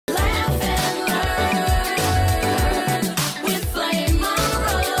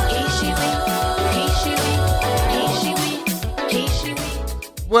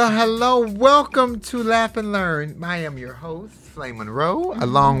Well, hello. Welcome to Laugh and Learn. I am your host, Flame Monroe,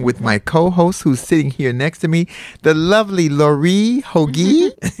 along with my co-host who's sitting here next to me, the lovely Laurie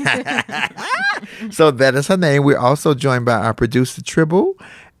Hoagie. So that is her name. We're also joined by our producer, Tribble,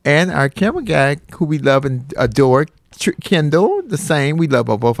 and our camera guy who we love and adore, Kendall. The same. We love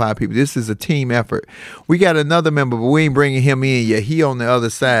both our people. This is a team effort. We got another member, but we ain't bringing him in yet. He on the other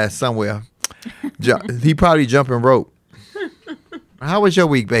side somewhere. He probably jumping rope. How was your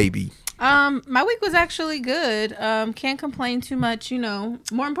week, baby? My week was actually good. Can't complain too much, you know.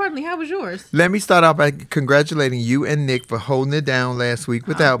 More importantly, how was yours? Let me start off by congratulating you and Nick for holding it down last week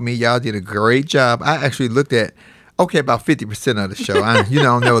without me. Y'all did a great job. I actually looked at about 50% of the show. I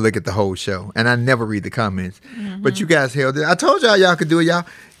never look at the whole show, and I never read the comments. Mm-hmm. But you guys held it. I told y'all could do it.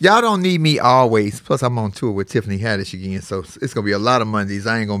 Y'all don't need me always. Plus, I'm on tour with Tiffany Haddish again, so it's gonna be a lot of Mondays.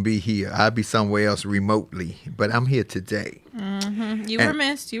 I ain't gonna be here. I'll be somewhere else remotely, but I'm here today. Mm-hmm. You were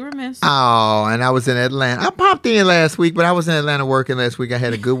missed. Oh, and I was in Atlanta. I popped in last week, but I was in Atlanta working last week. I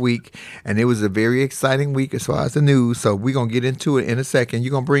had a good week, and it was a very exciting week as far as the news. So we're gonna get into it in a second. You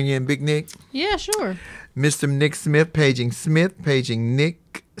gonna bring in Big Nick? Yeah, sure. Mr. Nick Smith, paging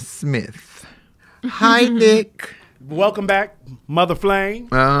Nick Smith. Hi, Nick. Welcome back, Mother Flame.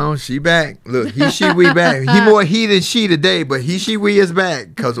 Oh, she back. Look, we back. He more he than she today, but we is back.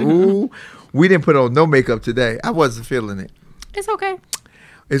 Because, we didn't put on no makeup today. I wasn't feeling it. It's okay.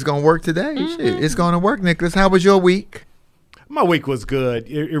 It's going to work today. Mm-hmm. Shit, it's going to work, Nicholas. How was your week? My week was good.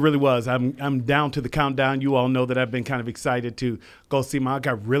 It really was. I'm down to the countdown. You all know that I've been kind of excited to go see I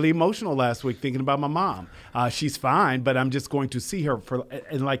got really emotional last week thinking about my mom. She's fine, but I'm just going to see her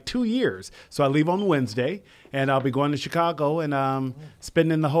in like 2 years. So I leave on Wednesday, and I'll be going to Chicago and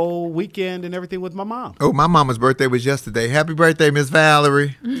spending the whole weekend and everything with my mom. Oh, my mama's birthday was yesterday. Happy birthday, Miss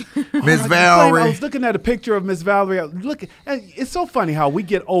Valerie. Miss Valerie. I was looking at a picture of Miss Valerie. It's so funny how we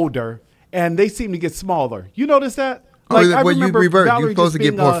get older, and they seem to get smaller. You notice that? Like, I remember you revert. You're supposed to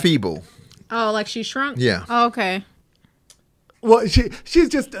get more feeble. Oh, like she shrunk? Yeah. Oh, okay. Well, she's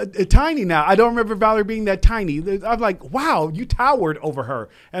just tiny now. I don't remember Valerie being that tiny. I'm like, wow, you towered over her.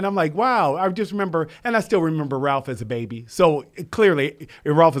 And I'm like, wow. I just remember, and I still remember Ralph as a baby. So clearly,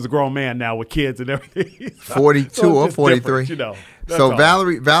 Ralph is a grown man now with kids and everything. 42 or 43. So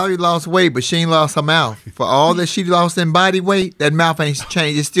Valerie lost weight, but she ain't lost her mouth. For all that she lost in body weight, that mouth ain't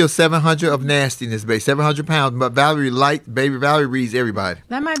changed. It's still 700 of nastiness, baby. 700 pounds. But baby Valerie reads everybody.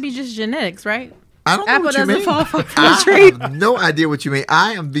 That might be just genetics, right? I don't know Apple what you mean. doesn't fall far from the tree. I have no idea what you mean.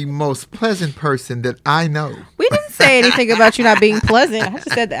 I am the most pleasant person that I know. We didn't say anything about you not being pleasant. I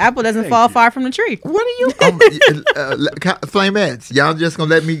just said the apple doesn't fall far from the tree. What are you? Flamettes, y'all just gonna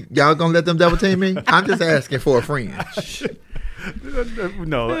let me? Y'all gonna let them double team me? I'm just asking for a friend.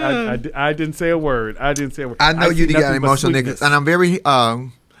 No, I didn't say a word. I know you got emotional, niggas, and I'm very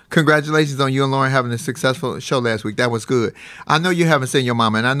congratulations on you and Lauren having a successful show last week. That was good. I know you haven't seen your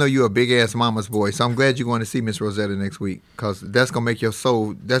mama, and I know you're a big-ass mama's boy, so I'm glad you're going to see Miss Rosetta next week because that's going to make your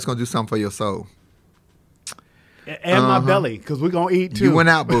soul, that's going to do something for your soul. And my belly, because we're going to eat, too. You went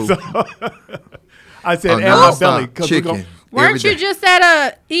out, boo. I said, and my belly. Chicken. Weren't you just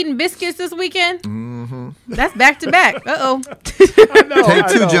at eating biscuits this weekend? Mm-hmm. That's back-to-back. Uh-oh. Take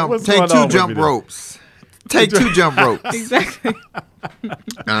two jump ropes. Take 2 jump ropes. Exactly.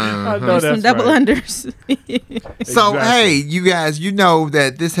 I know that's some double unders. So, hey, you guys, you know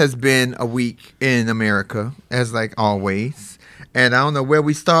that this has been a week in America, as like always. And I don't know where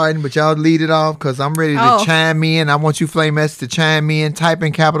we starting, but y'all lead it off because I'm ready to chime in. I want you Flamettes to chime in. Type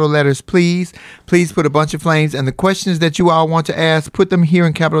in capital letters, please. Please put a bunch of flames. And the questions that you all want to ask, put them here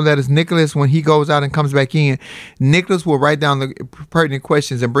in capital letters. Nicholas, when he goes out and comes back in, Nicholas will write down the pertinent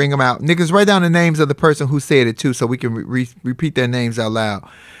questions and bring them out. Nicholas, write down the names of the person who said it, too, so we can repeat their names out loud.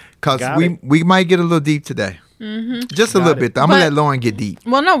 Because we might get a little deep today. Mm-hmm. Just a little bit. I'm going to let Lauren get deep.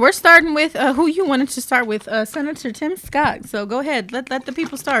 Well, no, we're starting with who you wanted to start with, Senator Tim Scott. So go ahead. Let the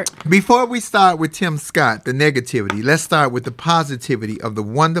people start. Before we start with Tim Scott, the negativity, let's start with the positivity of the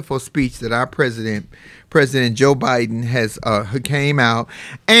wonderful speech that our President Joe Biden has came out.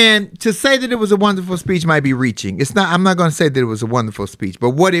 And to say that it was a wonderful speech might be reaching. It's not. I'm not going to say that it was a wonderful speech.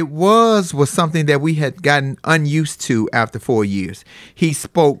 But what it was something that we had gotten unused to after 4 years. He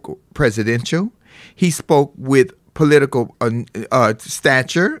spoke presidential. He spoke with political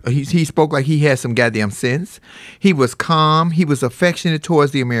stature. He spoke like he had some goddamn sense. He was calm. He was affectionate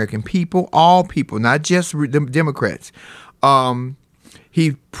towards the American people, all people, not just the Democrats.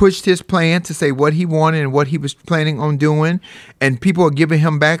 He pushed his plan to say what he wanted and what he was planning on doing, and people are giving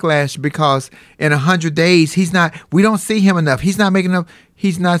him backlash because in 100 days we don't see him enough. He's not making enough.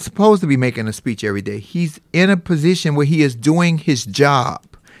 He's not supposed to be making a speech every day. He's in a position where he is doing his job.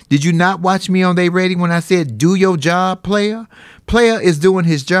 Did you not watch me on They Rating when I said, do your job, player? Player is doing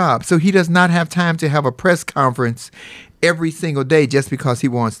his job. So he does not have time to have a press conference every single day just because he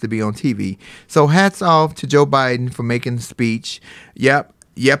wants to be on TV. So hats off to Joe Biden for making the speech. Yep,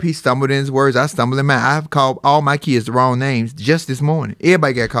 he stumbled in his words. I stumbled in mine. I've called all my kids the wrong names just this morning.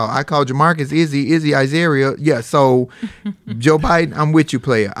 Everybody got called. I called Jamarcus, Izzy, Isaiah. Yeah, so Joe Biden, I'm with you,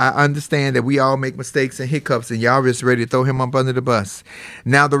 player. I understand that we all make mistakes and hiccups, and y'all just ready to throw him up under the bus.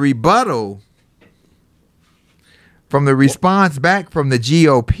 Now, the rebuttal from the response back from the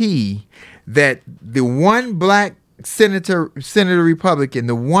GOP that the one black Senator Republican,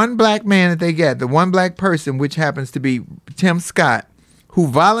 the one black man that they got, the one black person, which happens to be Tim Scott, who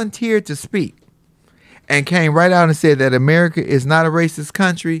volunteered to speak and came right out and said that America is not a racist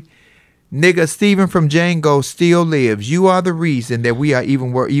country. Nigga, Stephen from Django still lives. You are the reason that we're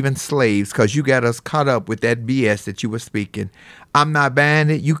even slaves, because you got us caught up with that BS that you were speaking. I'm not buying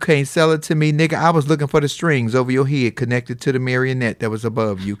it. You can't sell it to me, nigga. I was looking for the strings over your head connected to the marionette that was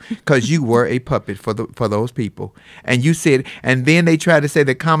above you, because you were a puppet for those people. And you said, and then they tried to say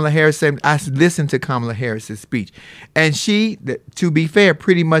that Kamala Harris said, I listened to Kamala Harris's speech. And she, to be fair,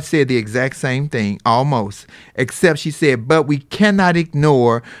 pretty much said the exact same thing, almost, except she said, but we cannot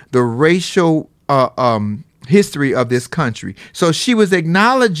ignore the racial history of this country. So she was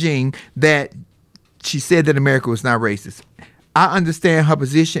acknowledging that she said that America was not racist. I understand her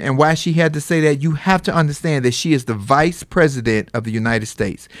position and why she had to say that. You have to understand that she is the vice president of the United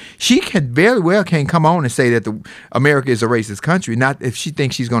States. She can very well can't come on and say that America is a racist country, not if she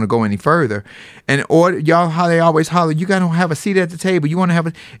thinks she's going to go any further. And or y'all, how they always holler, you got to have a seat at the table. You want to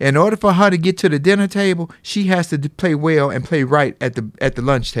have in order for her to get to the dinner table, she has to play well and play right at the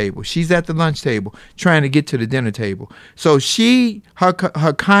lunch table. She's at the lunch table trying to get to the dinner table. So her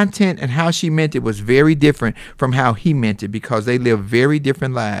content and how she meant it was very different from how he meant it, because they live very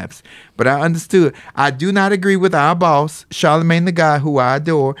different lives. But I understood. I do not agree with our boss, Charlemagne the Guy, who I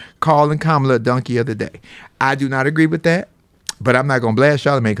adore, calling Kamala a donkey of the day. I do not agree with that. But I'm not going to blast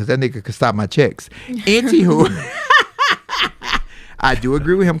Charlemagne because that nigga could stop my checks. Anywho, I do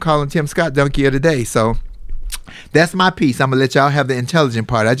agree with him calling Tim Scott donkey of the day. So that's my piece. I'm going to let y'all have the intelligent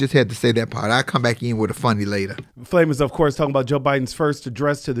part. I just had to say that part. I'll come back in with a funny later. Flame is, of course, talking about Joe Biden's first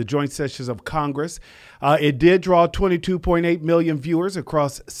address to the joint sessions of Congress. It did draw 22.8 million viewers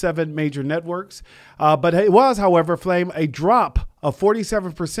across 7 major networks. But it was, however, Flame, a drop of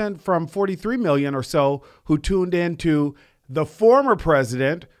 47% from 43 million or so who tuned in to the former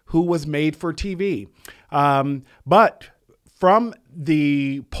president, who was made for TV. But from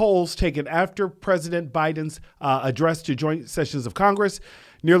the polls taken after President Biden's address to joint sessions of Congress,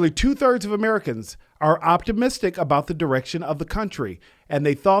 nearly 2/3 of Americans are optimistic about the direction of the country. And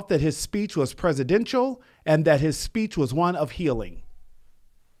they thought that his speech was presidential and that his speech was one of healing.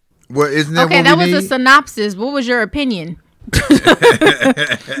 Well, isn't that okay, what that we was need? a synopsis. What was your opinion?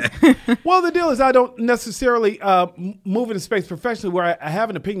 Well, the deal is I don't necessarily move in a space professionally where I have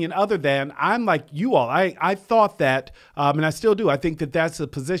an opinion other than I'm like you all. I thought that, and I still do. I think that that's a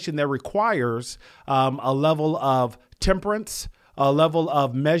position that requires a level of temperance, a level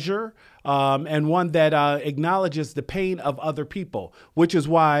of measure, and one that acknowledges the pain of other people, which is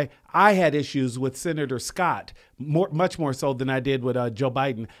why I had issues with Senator Scott, much more so than I did with Joe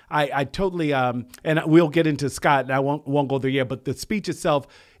Biden. I totally, and we'll get into Scott, and I won't go there yet, but the speech itself,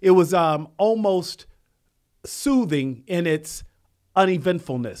 it was almost soothing in its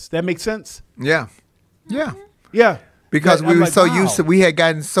uneventfulness. That makes sense? Yeah. Yeah. Yeah. Because we were like, so wow. used to, we had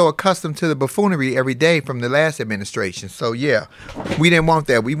gotten so accustomed to the buffoonery every day from the last administration. So yeah, we didn't want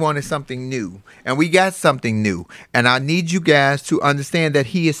that. We wanted something new, and we got something new. And I need you guys to understand that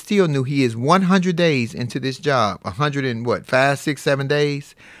he is still new. He is 100 days into this job. 100 and what? 5, 6, 7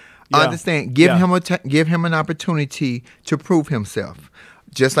 days. Yeah. Understand? Give him an opportunity to prove himself.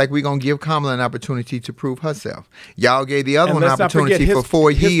 Just like we're going to give Kamala an opportunity to prove herself. Y'all gave the other one an opportunity for 4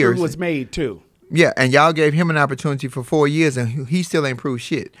 years. History was made too. Yeah, and y'all gave him an opportunity for 4 years, and he still ain't proved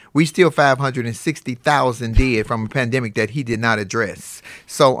shit. We still 560,000 dead from a pandemic that he did not address.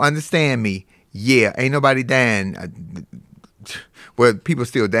 So understand me. Yeah, ain't nobody dying. Well, people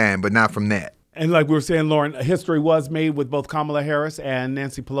still dying, but not from that. And like we were saying, Lauren, history was made with both Kamala Harris and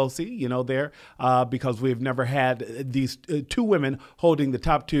Nancy Pelosi, because we've never had these 2 women holding the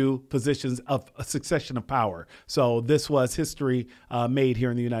top 2 positions of a succession of power. So this was history made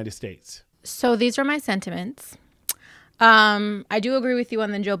here in the United States. So these are my sentiments. I do agree with you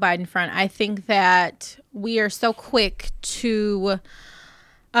on the Joe Biden front. I think that we are so quick to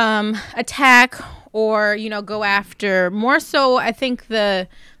attack or, go after. More so, I think the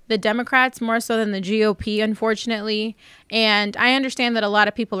the Democrats more so than the GOP, unfortunately. And I understand that a lot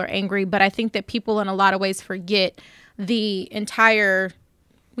of people are angry, but I think that people in a lot of ways forget the entire,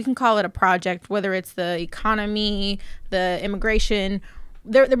 we can call it a project, whether it's the economy, the immigration.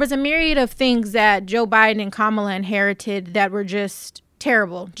 There was a myriad of things that Joe Biden and Kamala inherited that were just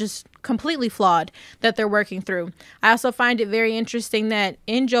terrible, just completely flawed, that they're working through. I also find it very interesting that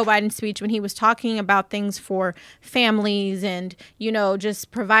in Joe Biden's speech, when he was talking about things for families and, you know,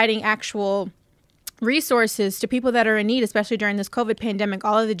 just providing actual resources to people that are in need, especially during this COVID pandemic,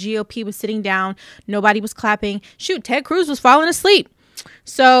 all of the GOP was sitting down. Nobody was clapping. Shoot, Ted Cruz was falling asleep.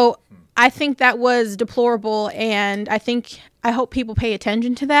 So I think that was deplorable, and I hope people pay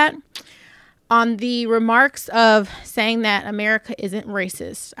attention to that. On the remarks of saying that America isn't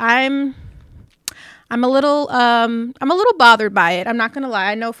racist, I'm a little bothered by it. I'm not gonna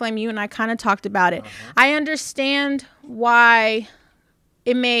lie. I know, Flame, you and I kind of talked about it. I understand why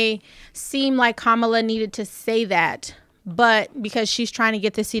it may seem like Kamala needed to say that, but because she's trying to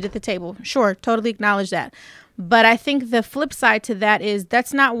get the seat at the table. Sure, totally acknowledge that. But I think the flip side to that is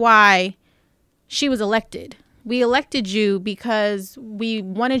that's not why she was elected. We elected you because we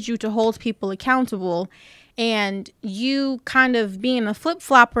wanted you to hold people accountable, and you kind of being a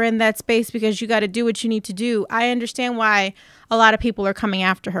flip-flopper in that space because you got to do what you need to do. I understand why a lot of people are coming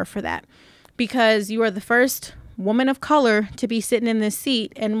after her for that, because you are the first woman of color to be sitting in this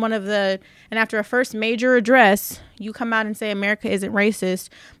seat, and after a first major address, you come out and say America isn't racist,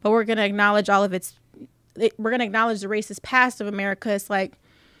 but we're going to acknowledge we're going to acknowledge the racist past of America. It's like,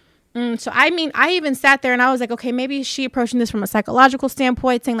 so I mean, I even sat there and I was like, okay, maybe is she approaching this from a psychological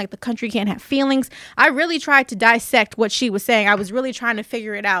standpoint, saying like the country can't have feelings. I really tried to dissect what she was saying. I was really trying to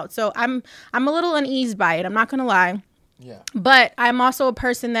figure it out. So I'm a little uneased by it. I'm not going to lie. Yeah. But I'm also a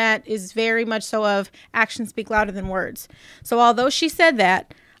person that is very much so of actions speak louder than words. So although she said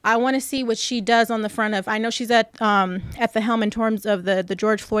that, I want to see what she does on the front of. I know she's at the helm in terms of the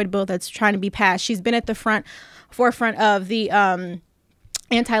George Floyd bill that's trying to be passed. She's been at the forefront of the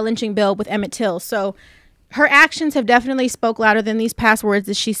anti-lynching bill with Emmett Till. So her actions have definitely spoke louder than these past words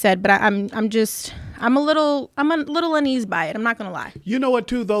that she said. But I'm a little uneased by it. I'm not going to lie. You know what,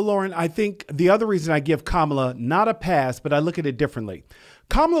 too, though, Lauren? I think the other reason I give Kamala not a pass, but I look at it differently.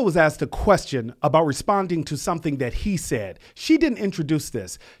 Kamala was asked a question about responding to something that he said. She didn't introduce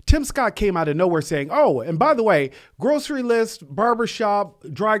this. Tim Scott came out of nowhere saying, oh, and by the way, grocery list, barbershop,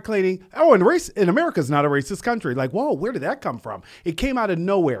 dry cleaning. Oh, and America's not a racist country. Like, whoa, where did that come from? It came out of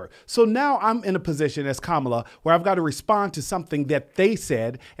nowhere. So now I'm in a position as Kamala where I've got to respond to something that they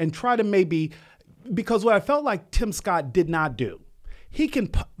said and try to maybe, because what I felt like Tim Scott did not do, he can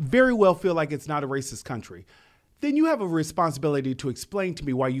very well feel like it's not a racist country. Then you have a responsibility to explain to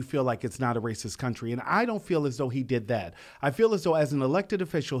me why you feel like it's not a racist country. And I don't feel as though he did that. I feel as though as an elected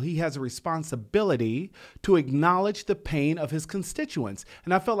official, he has a responsibility to acknowledge the pain of his constituents.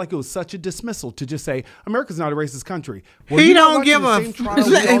 And I felt like it was such a dismissal to just say, America's not a racist country. He don't give a...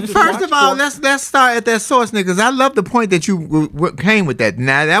 First of all, let's start at that source, niggas. I love the point that you came with that.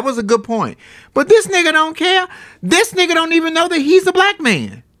 Now, that was a good point. But this nigga don't care. This nigga don't even know that he's a black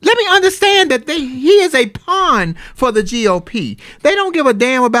man. Let me understand that he is a pawn for the GOP. They don't give a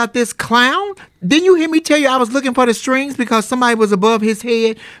damn about this clown. Didn't you hear me tell you I was looking for the strings because somebody was above his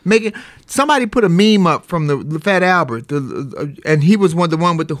head somebody put a meme up from the Fat Albert, and he was the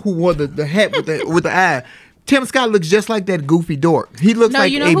one with who wore the hat with the eye. Tim Scott looks just like that goofy dork. He looks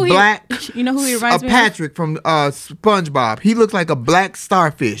like a black. You know who he reminds me of? Patrick from SpongeBob. He looks like a black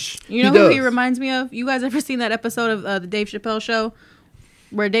starfish. You know who he reminds me of? You guys ever seen that episode of the Dave Chappelle show?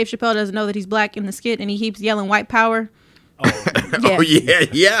 Where Dave Chappelle doesn't know that he's black in the skit and he keeps yelling white power. Oh, yeah. Oh,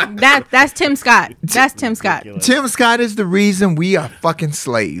 yeah. That's Tim Scott. That's Tim Scott. Tim Scott is the reason we are fucking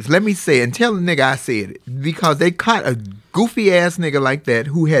slaves. Let me say it, and tell the nigga I said it. Because they caught a goofy ass nigga like that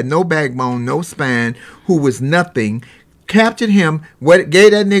who had no backbone, no spine, who was nothing, captured him,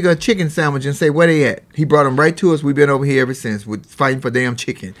 gave that nigga a chicken sandwich and say, where they at? He brought him right to us. We've been over here ever since with fighting for damn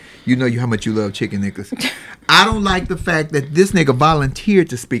chicken. You know how much you love chicken, niggas. I don't like the fact that this nigga volunteered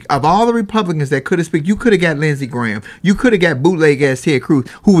to speak. Of all the Republicans that could have spoken, you could have got Lindsey Graham. You could have got bootleg ass Ted Cruz,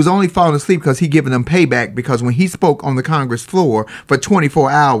 who was only falling asleep because he giving them payback, because when he spoke on the Congress floor for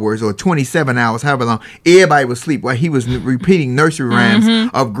 24 hours or 27 hours, however long, everybody was asleep while he was repeating nursery rhymes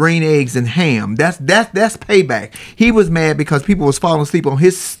of green eggs and ham. That's payback. He was mad because people was falling asleep on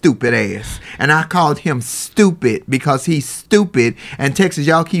his stupid ass. And I called him stupid because he's stupid. And Texas,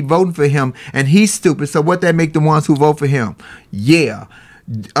 y'all keep voting for him and he's stupid. So what that make the ones who vote for him? Yeah.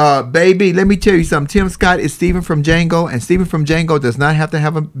 Baby, let me tell you something. Tim Scott is Stephen from Django, and Stephen from Django does not have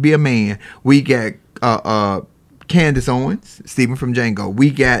to be a man. We got Candace Owens, Stephen from Django.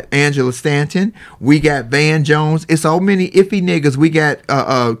 We got Angela Stanton. We got Van Jones. It's so many iffy niggas. We got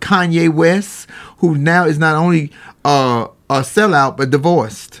Kanye West, who now is not only a sellout but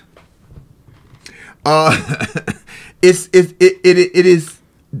divorced. It is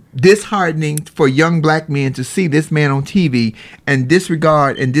disheartening for young black men to see this man on TV and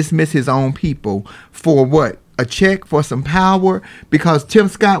disregard and dismiss his own people for what? A check for some power? Because Tim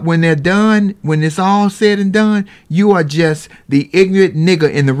Scott, when they're done, when it's all said and done, you are just the ignorant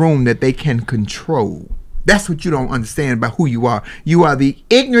nigger in the room that they can control. That's what you don't understand about who you are. You are the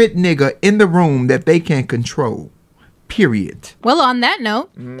ignorant nigger in the room that they can control. Period. Well, on that note,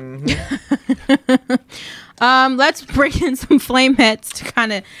 let's bring in some Flamettes to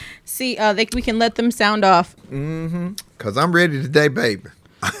kind of see we can let them sound off. Cause I'm ready today, baby.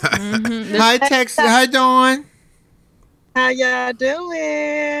 Hi, Texas. Hi, Dawn. How y'all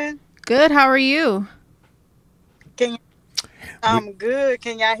doing? Good. How are you? I'm good.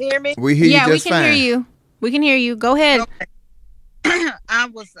 Can y'all hear me? We hear you just fine. We can hear you. We can hear you. Go ahead. Okay. I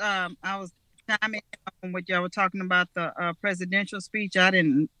was chiming in on what y'all were talking about the presidential speech. I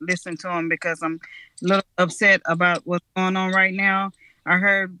didn't listen to him because I'm a little upset about what's going on right now. I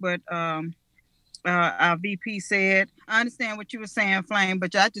heard what our VP said. I understand what you were saying, Flame,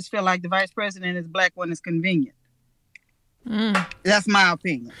 but I just feel like the vice president is black when it's convenient. That's my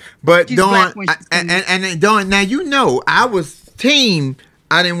opinion. But Dawn, and Dawn, now you know I was team.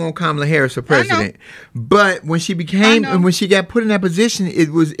 I didn't want Kamala Harris for president, but when she became and when she got put in that position, it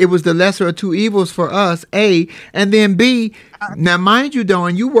was the lesser of two evils for us. A, and then B. Now, mind you,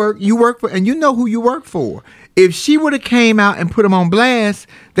 Dawn, you work for, and you know who you work for. If she would have came out and put them on blast,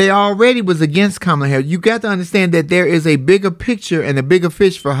 they already was against Kamala Harris. You got to understand that there is a bigger picture and a bigger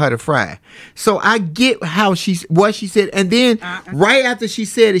fish for her to fry. So I get what she said. And then right after she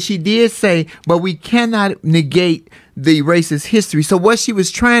said it, she did say, but we cannot negate the racist history. So what she was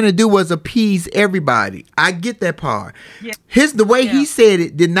trying to do was appease everybody. I get that part. Yeah. The way he said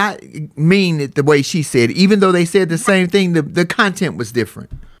it did not mean it the way she said it. Even though they said the same thing, the content was different.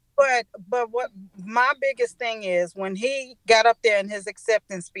 But what my biggest thing is, when he got up there in his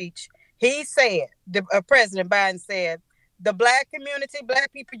acceptance speech, he said, President Biden said, the black community,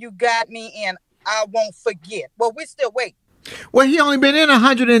 black people, you got me in, I won't forget. Well, we still wait. Well, he only been in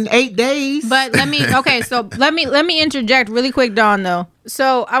 108 days. But let me interject really quick, Dawn, though.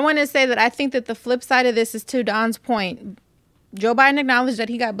 So I want to say that I think that the flip side of this is, to Dawn's point, Joe Biden acknowledged that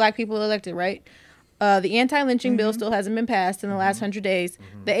he got black people elected, right? The anti-lynching bill still hasn't been passed in the last 100 days.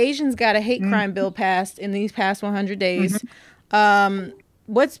 The Asians got a hate crime bill passed in these past 100 days.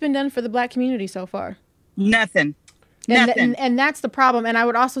 What's been done for the black community so far? Nothing. And that's the problem. And I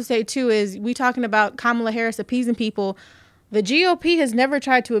would also say, too, is we talking about Kamala Harris appeasing people. The GOP has never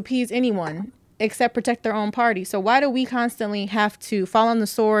tried to appease anyone except protect their own party. So why do we constantly have to fall on the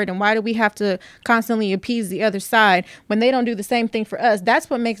sword, and why do we have to constantly appease the other side when they don't do the same thing for us? That's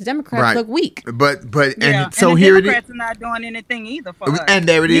what makes Democrats look weak. So here it is. Democrats are not doing anything either for us. And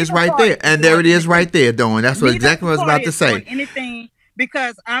there it is right there. And there it is right there, Dawn. That's exactly what I was about to say. Anything,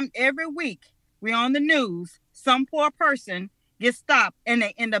 because every week we're on the news, some poor person gets stopped and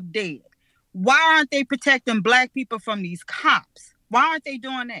they end up dead. Why aren't they protecting black people from these cops? Why aren't they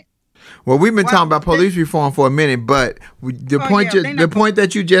doing that? Well, we've been talking about police reform for a minute, but the point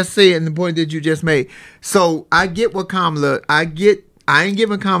that you just said and the point that you just made. So I get what I ain't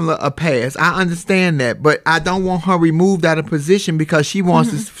giving Kamala a pass. I understand that, but I don't want her removed out of position because she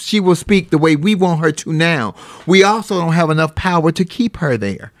wants to. She will speak the way we want her to now. We also don't have enough power to keep her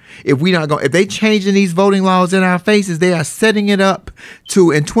there. If they changing these voting laws in our faces, they are setting it up to,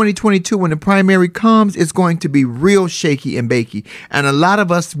 in 2022, when the primary comes, it's going to be real shaky and bakey. And a lot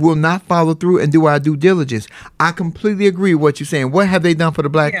of us will not follow through and do our due diligence. I completely agree with what you're saying. What have they done for the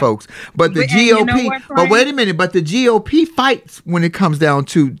black folks? But the GOP, but wait a minute, but the GOP fights when it comes down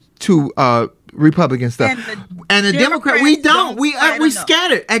to Republican stuff. And the Democrat, we don't. We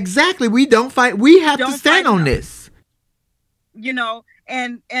scattered. Exactly. We don't fight. We have to stand on this.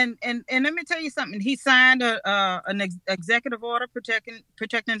 And let me tell you something. He signed an executive order protecting the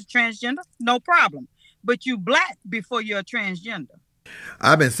transgender. No problem. But you black before you're a transgender.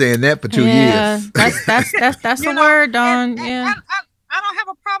 I've been saying that for 2 years. That's the word, Dawn. Yeah. I don't have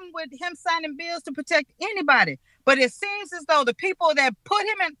a problem with him signing bills to protect anybody. But it seems as though the people that put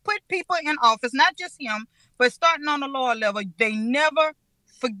people in office, not just him, but starting on the lower level, they never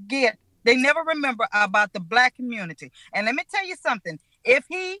forget. They never remember about the black community. And let me tell you something. If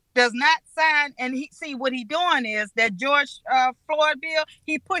he does not sign, and what he doing is that George Floyd bill,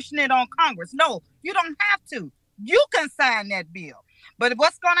 he pushing it on Congress. No, you don't have to. You can sign that bill. But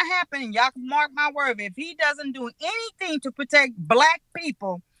what's going to happen, y'all can mark my word, if he doesn't do anything to protect black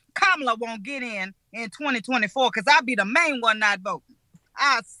people, Kamala won't get in 2024 because I'll be the main one not voting.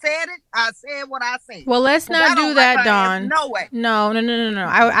 I said it. I said what I said. Well, let's not do that, Dawn. No way. No.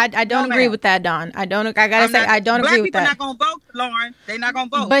 I don't agree with that, Dawn. I don't agree with that. Black people not gonna vote, Lauren. They're not gonna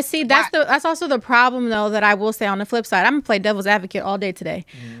vote. But see, that's also the problem, though, that I will say on the flip side. I'm gonna play devil's advocate all day today.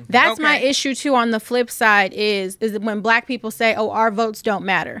 That's my issue too. On the flip side is when black people say, "Oh, our votes don't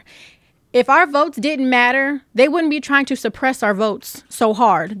matter." If our votes didn't matter, they wouldn't be trying to suppress our votes so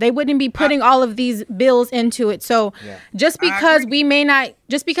hard. They wouldn't be putting all of these bills into it. So just because we may not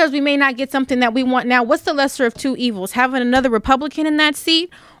get something that we want now, what's the lesser of two evils? Having another Republican in that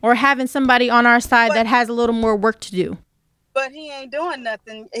seat or having somebody on our side that has a little more work to do? But he ain't doing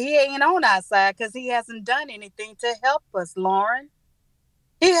nothing. He ain't on our side because he hasn't done anything to help us, Lauren.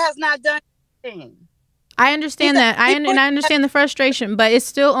 He has not done anything. I understand that. I understand the frustration, but it's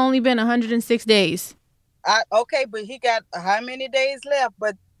still only been 106 days. Okay, but he got how many days left?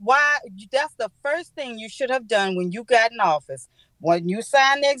 But why? That's the first thing you should have done when you got in office. When you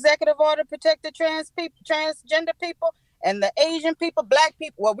signed the executive order to protect the transgender people and the Asian people, black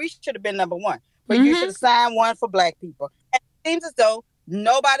people. Well, we should have been number one, but you should have signed one for black people. And it seems as though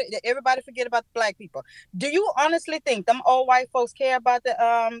everybody forget about the black people. Do you honestly think them old white folks care about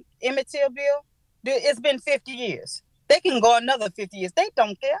the Emmett Till bill? It's been 50 years. They can go another 50 years. They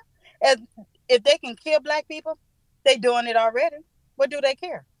don't care. And if they can kill black people, they doing it already. What do they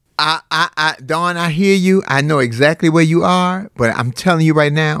care? Dawn, I hear you. I know exactly where you are, but I'm telling you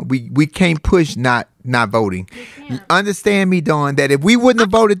right now, we can't push not voting. Understand me, Dawn, that if we wouldn't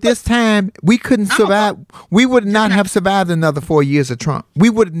have voted this time, we couldn't survive. We would not have survived another 4 years of Trump. We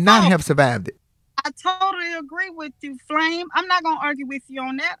would not have survived it. I totally agree with you, Flame. I'm not going to argue with you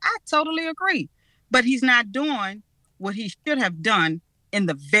on that. I totally agree. But he's not doing what he should have done in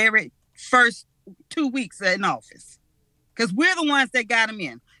the very first 2 weeks in office. Because we're the ones that got him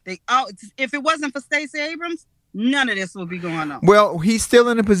in. If it wasn't for Stacey Abrams, none of this would be going on. Well, he's still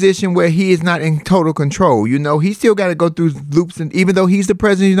in a position where he is not in total control. You know, he still got to go through loops, and even though he's the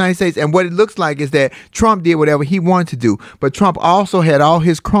president of the United States, and what it looks like is that Trump did whatever he wanted to do, but Trump also had all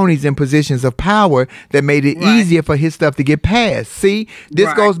his cronies in positions of power that made it easier for his stuff to get passed. See,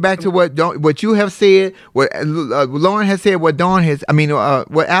 this goes back to what you have said, what Lauren has said, what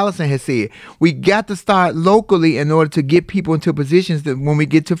Allison has said. We got to start locally in order to get people into positions that when we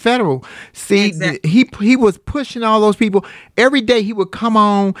get to federal. See, he was pushing all those people. Every day he would come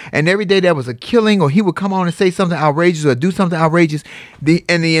on, and every day there was a killing, or he would come on and say something outrageous or do something outrageous. The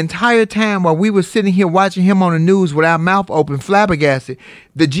entire time while we were sitting here watching him on the news with our mouth open, flabbergasted,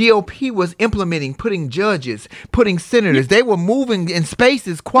 the GOP was implementing, putting judges, putting senators. They were moving in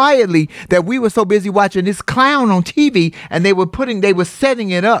spaces quietly that we were so busy watching this clown on TV, and they were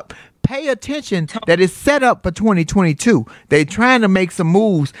setting it up. Pay attention that it's set up for 2022. They're trying to make some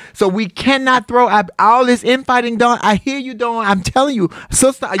moves. So we cannot throw out all this infighting, Dawn. I hear you, Dawn. I'm telling you,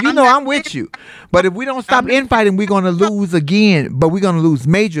 sister, I'm with you. But if we don't stop infighting, we're going to lose again. But we're going to lose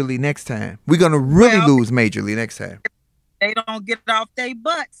majorly next time. We're going to really lose majorly next time. They don't get off their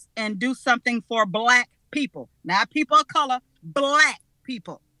butts and do something for black people. Not people of color, black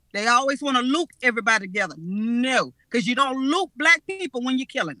people. They always want to loop everybody together. No, because you don't loop black people when you're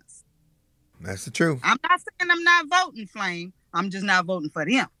killing us. That's the truth. I'm not saying I'm not voting, Flame. I'm just not voting for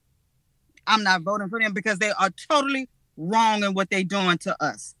them. I'm not voting for them because they are totally wrong in what they're doing to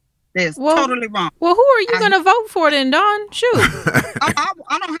us. They're totally wrong. Well, who are you going to vote for then, Dawn? Shoot. I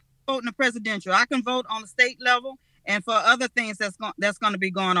don't have to vote in the presidential. I can vote on the state level. And for other things that's going to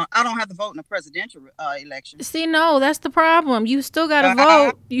be going on, I don't have to vote in the presidential election. See, no, that's the problem. You still got to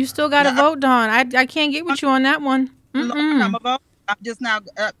vote. You still got to vote, Dawn. I can't get with you on that one. I'm a vote. I'm just now.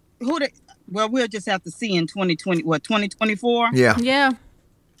 We'll just have to see in 2024? Yeah. Yeah.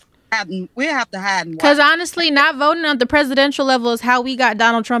 We'll have to hide and watch. Because honestly, not voting on the presidential level is how we got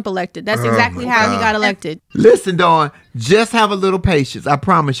Donald Trump elected. That's exactly how he got elected. Listen, Dawn, just have a little patience. I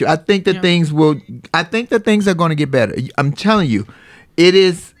promise you. I think that things are going to get better. I'm telling you,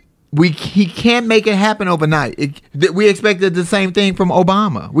 he can't make it happen overnight. We expected the same thing from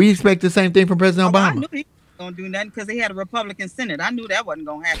Obama. We expect the same thing from President Obama. I knew he wasn't going to do nothing because they had a Republican Senate. I knew that wasn't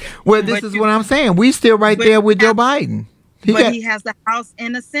going to happen. Well, this is what I'm saying. We still right there with Joe Biden. He has the House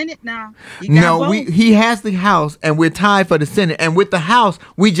and the Senate now. He has the House, and we're tied for the Senate. And with the House,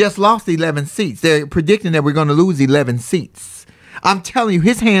 we just lost 11 seats. They're predicting that we're going to lose 11 seats. I'm telling you,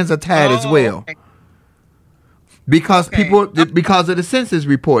 his hands are tied as well. Okay. Because of the census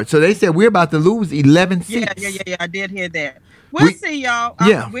report. So they said we're about to lose 11 seats. Yeah. I did hear that. We'll see, y'all.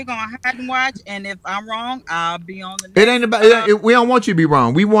 Yeah. We're going to hide and watch, and if I'm wrong, I'll be on the next. It ain't about. We don't want you to be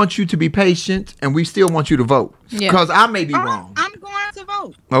wrong. We want you to be patient, and we still want you to vote. Because I may be wrong. I'm going to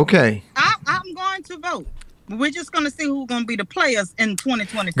vote. Okay. I'm going to vote. We're just going to see who's going to be the players in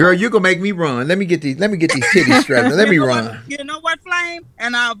 2024. Girl, you're going to make me run. Let me get these titties strapped. Let me run. You know what, Flame?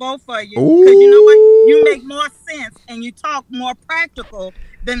 And I'll vote for you. Because you know what? You make more sense, and you talk more practical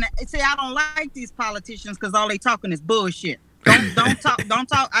than... See, I don't like these politicians because all they talking is bullshit. Don't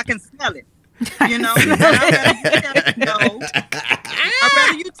talk. I can smell it. You know, I'd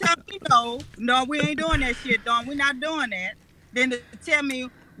rather you tell me no, we ain't doing that shit, Dawn. We're not doing that. Then to tell me,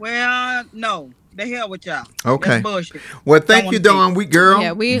 well, no, the hell with y'all. Okay. That's bullshit. Well, thank you, Dawn.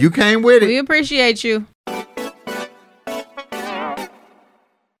 You came with it. We appreciate you.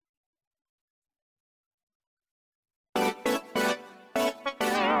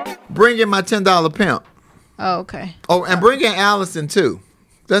 Bring in my $10 pimp. Oh, okay. Oh, and bring in Allison too.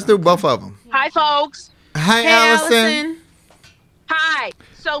 Let's do both of them. Hi, folks. Hi, Allison. Hi.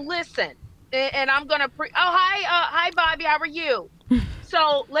 So listen, and I'm gonna hi, Bobby. How are you?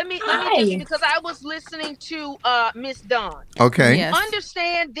 So let me just, because I was listening to Miss Dawn. Okay. Yes.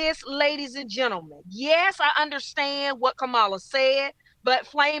 Understand this, ladies and gentlemen. Yes, I understand what Kamala said, but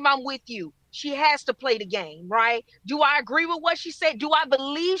Flame, I'm with you. She has to play the game, right? Do I agree with what she said? Do I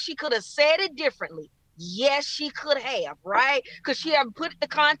believe she could have said it differently? Yes, she could have, right? Because she have put the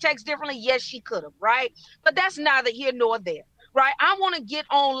context differently. Yes, she could have, right? But that's neither here nor there, right? I want to get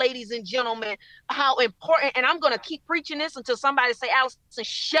on, ladies and gentlemen, how important, and I'm going to keep preaching this until somebody say, Allison,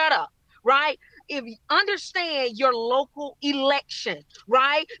 shut up, right? If you understand your local election,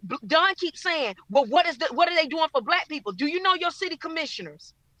 right? Don keeps saying, well, what are they doing for black people? Do you know your city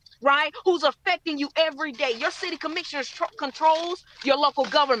commissioners? Right? Who's affecting you every day? Your city commissioner controls your local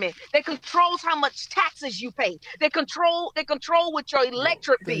government. They controls how much taxes you pay. They control with your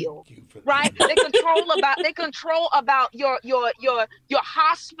electric bill, right? They control about your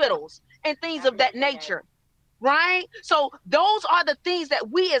hospitals and things of that nature. Right? So those are the things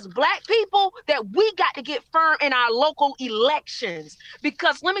that we as black people, that we got to get firm in our local elections.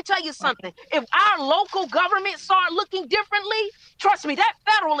 Because let me tell you something, if our local government start looking differently, trust me, that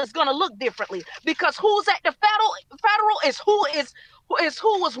federal is going to look differently. Because who's at the federal is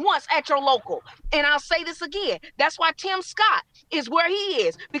who was once at your local. And I'll say this again, that's why Tim Scott is where he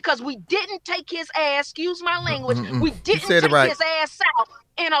is, because we didn't take his ass, excuse my language, we didn't take his ass out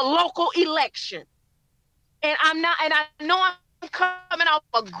in a local election. And I know I'm coming off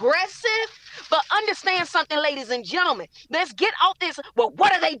aggressive, but understand something, ladies and gentlemen. Let's get out this. Well,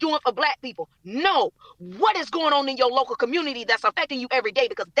 what are they doing for black people? No. What is going on in your local community that's affecting you every day?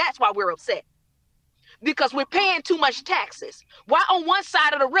 Because that's why we're upset. Because we're paying too much taxes. While on one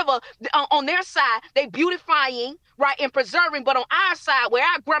side of the river, on their side, they beautifying, right, and preserving. But on our side, where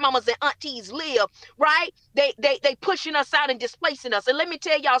our grandmamas and aunties live, right, they pushing us out and displacing us. And let me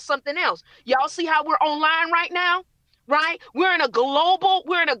tell y'all something else. Y'all see how we're online right now? Right? We're in a global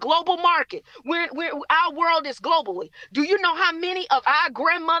market. Our world is globally. Do you know how many of our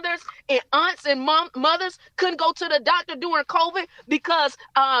grandmothers and aunts and mothers couldn't go to the doctor during COVID because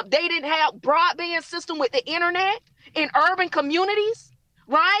they didn't have broadband system with the internet in urban communities,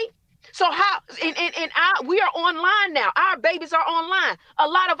 right? So we are online now. Our babies are online. A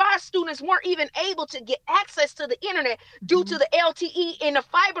lot of our students weren't even able to get access to the internet due to the LTE and the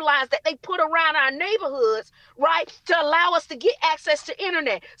fiber lines that they put around our neighborhoods, right, to allow us to get access to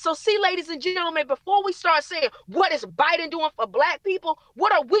internet. So see, ladies and gentlemen, before we start saying, what is Biden doing for black people?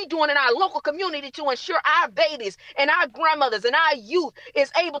 What are we doing in our local community to ensure our babies and our grandmothers and our youth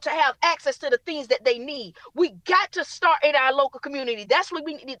is able to have access to the things that they need? We got to start in our local community. That's what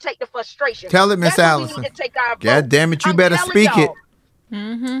we need to take the frustration. Tell it, Miss Allison. God damn it, you better speak it.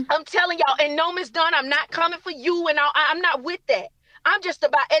 I'm telling y'all, and no, Miss Dunn, I'm not coming for you, and I'm not with that. I'm just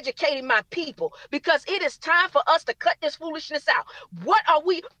about educating my people, because it is time for us to cut this foolishness out. Who are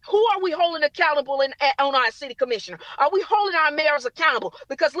we holding accountable on our city commissioner? Are we holding our mayors accountable?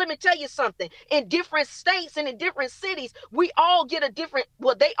 Because let me tell you something, in different states and in different cities, they all get a different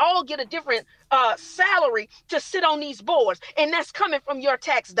salary to sit on these boards, and that's coming from your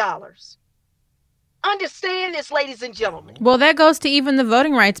tax dollars. Understand this, ladies and gentlemen. Well, that goes to even the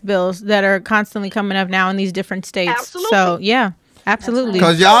voting rights bills that are constantly coming up now in these different states. Absolutely. So, yeah, absolutely.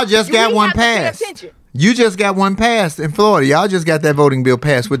 Because y'all just got one passed. You just got one passed in Florida. Y'all just got that voting bill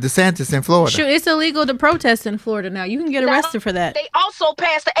passed with DeSantis in Florida. Shoot, it's illegal to protest in Florida now. You can get arrested for that. They also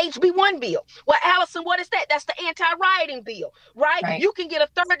passed the HB1 bill. Well, Allison, what is that? That's the anti-rioting bill, right? You can get a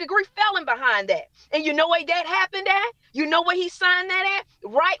third-degree felon behind that. And you know where that happened at? You know where he signed that at?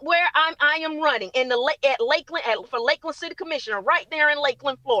 Right where I am running in the at Lakeland for Lakeland City Commissioner, right there in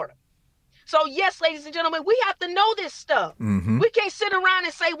Lakeland, Florida. So yes, ladies and gentlemen, we have to know this stuff. We can't sit around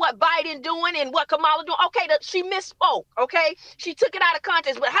and say what Biden doing and what Kamala doing. Okay, she misspoke. Okay, she took it out of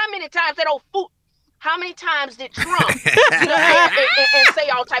context. But how many times that old fool? How many times did Trump get up there and say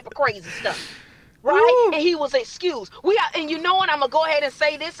all type of crazy stuff? Right? Ooh. And he was excused. And you know what? I'm gonna go ahead and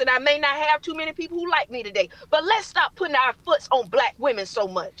say this, and I may not have too many people who like me today, but let's stop putting our foots on black women so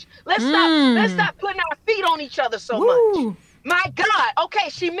much. Let's stop putting our feet on each other so much. My God. Okay,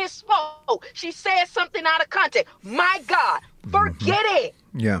 she misspoke. She said something out of context. My God. Forget it.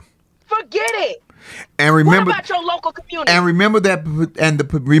 Yeah. Forget it. And remember, what about your local community? And remember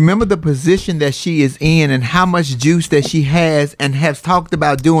remember the position that she is in and how much juice that she has and has talked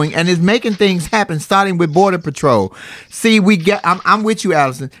about doing and is making things happen, starting with Border Patrol. See, I'm with you,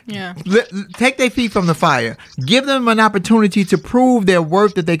 Allison. Yeah. Take their feet from the fire. Give them an opportunity to prove their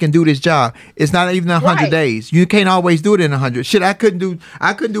worth that they can do this job. It's not even 100 days. You can't always do it in 100. Shit, I couldn't do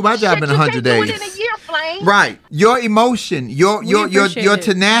my job in 100 days. You can't do it in a year, Flame. Right. Your emotion, your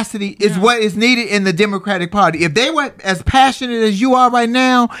tenacity is what is needed in the Democratic Party. If they were as passionate as you are right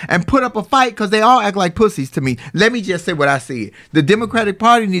now and put up a fight, because they all act like pussies to me. Let me just say what I see. The Democratic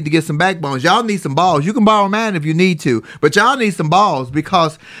Party need to get some backbones. Y'all need some balls. You can borrow mine if you need to, but y'all need some balls,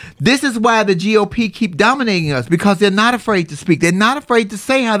 because this is why the GOP keep dominating us, because they're not afraid to speak. They're not afraid to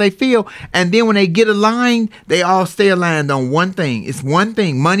say how they feel, and then when they get aligned, they all stay aligned on one thing. It's one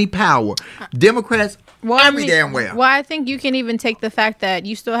thing: money, power. Democrats. Damn well. Well, I think you can even take the fact that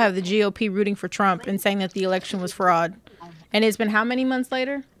you still have the GOP rooting for Trump and saying that the election was fraud. And it's been how many months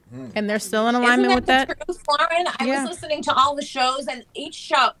later? And they're still in alignment with that? Truth, Lauren? I was listening to all the shows, and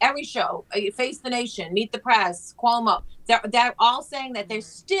every show, Face the Nation, Meet the Press, Cuomo, they're all saying that he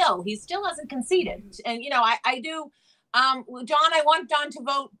still hasn't conceded. And, I do. John, I want Don to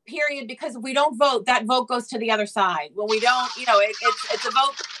vote, period, because if we don't vote, that vote goes to the other side. When we don't, it's a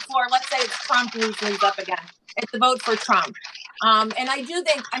vote for, let's say it's Trump who's up again. It's a vote for Trump. And I do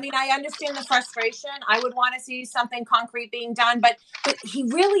think, I understand the frustration. I would want to see something concrete being done, but he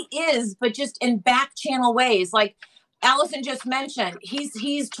really is, but just in back channel ways. Like Allison just mentioned,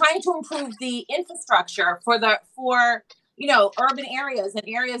 he's trying to improve the infrastructure for urban areas and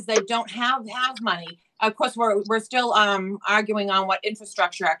areas that don't have money. Of course, we're still arguing on what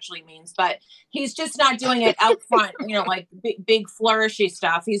infrastructure actually means, but he's just not doing it out front, like big flourishy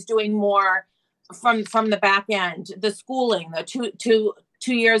stuff. He's doing more from the back end, the schooling, the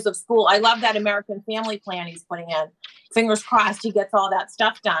two years of school. I love that American Family Plan he's putting in. Fingers crossed he gets all that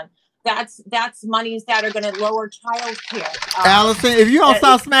stuff done. That's monies that are going to lower child care. Allison, if you don't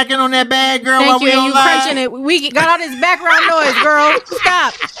stop smacking on that bag, girl, thank while we you. on You live. crunching it. We got all this background noise, girl.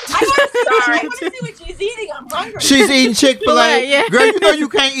 Stop. I want to see what she's eating. I'm hungry. She's eating Chick-fil-A. Yeah. Girl, you know you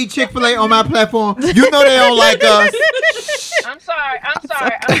can't eat Chick-fil-A on my platform. You know they don't like us. I'm sorry.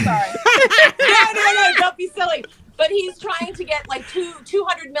 No, don't be silly. But he's trying to get like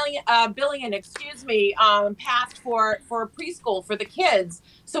 200 billion, passed for preschool for the kids.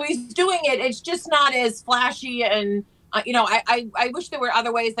 So he's doing it. It's just not as flashy, and I wish there were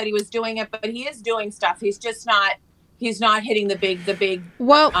other ways that he was doing it, but he is doing stuff. He's just not. He's not hitting the big.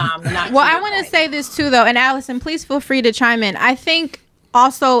 Well, I want to say this too, though, and Allison, please feel free to chime in. I think.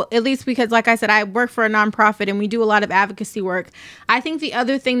 Also, at least because, like I said, I work for a nonprofit and we do a lot of advocacy work. I think the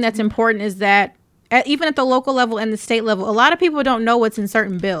other thing that's important is that even at the local level and the state level, a lot of people don't know what's in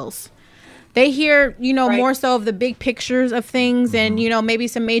certain bills. They hear, right. more so of the big pictures of things and, maybe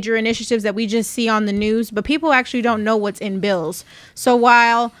some major initiatives that we just see on the news, but people actually don't know what's in bills. So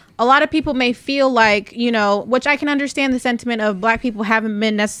while a lot of people may feel like, which I can understand the sentiment of Black people haven't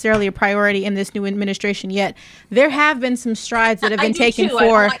been necessarily a priority in this new administration yet, there have been some strides that have been taken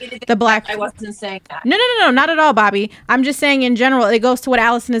for the Black. I wasn't saying that. No, not at all, Bobby. I'm just saying in general, it goes to what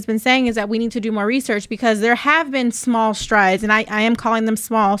Allison has been saying, is that we need to do more research, because there have been small strides, and I am calling them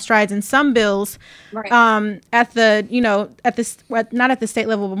small strides in some bills, right. At the, not at the state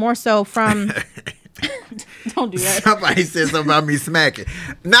level, but more so from... Don't do that. Somebody said something about me smacking.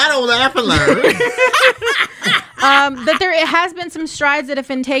 Not on Laugh and Learn. That there has been some strides that have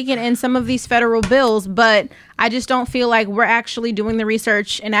been taken in some of these federal bills, but I just don't feel like we're actually doing the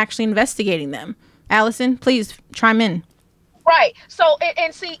research and actually investigating them. Allison, please chime in. Right. So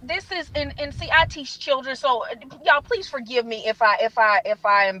and see, this is and see, I teach children. So y'all, please forgive me if I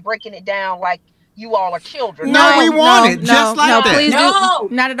am breaking it down like you all are children. No, we want it just like that. Please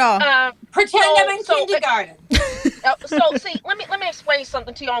do. Not at all. Pretend I'm in kindergarten. So see, let me explain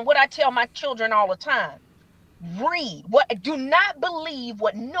something to you on what I tell my children all the time. Read. Do not believe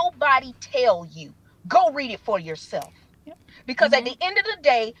what nobody tell you. Go read it for yourself. Because at the end of the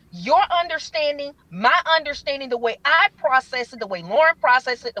day, your understanding, my understanding, the way I process it, the way Lauren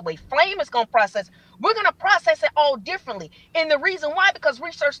processes it, the way Flame is going to process, we're going to process it all differently. And the reason why, because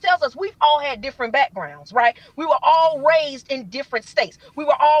research tells us we've all had different backgrounds, right? We were all raised in different states. We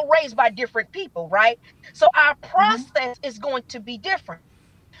were all raised by different people, right? So our process is going to be different.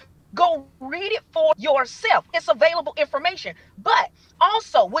 Go read it for yourself. It's available information. But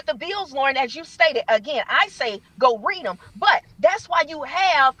also with the bills, Lauren, as you stated, again, I say go read them. But that's why you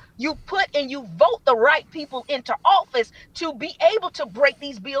put and you vote the right people into office to be able to break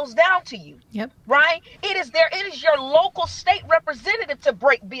these bills down to you. Yep. Right? It is your local state representative to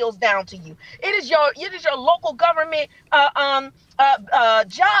break bills down to you. It is your local government job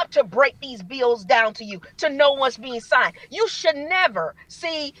to break these bills down to you, to know what's being signed. You should never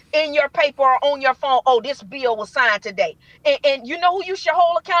see in your paper or on your phone, oh, this bill was signed today. And you know who you should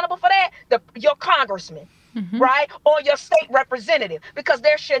hold accountable for that? Your congressman, right? Or your state representative, because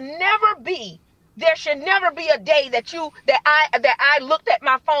there should never be a day that I looked at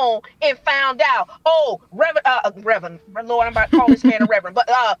my phone and found out, oh, Reverend, Lord, I'm about to call this man a Reverend, but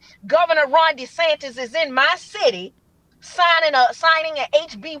Governor Ron DeSantis is in my city signing an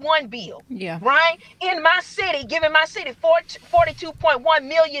HB1 bill, right? In my city, giving my city $42.1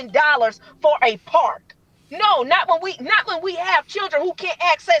 million for a park. No, not when we have children who can't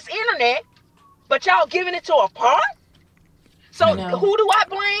access internet, but y'all giving it to a park? So who do I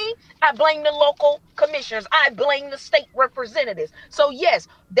blame? I blame the local commissioners. I blame the state representatives. So yes,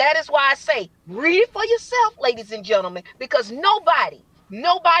 that is why I say read it for yourself, ladies and gentlemen, because nobody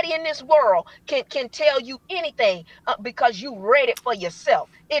in this world can tell you anything because you read it for yourself.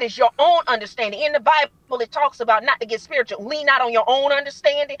 It is your own understanding. In the Bible, it talks about not to get spiritual. Lean not on your own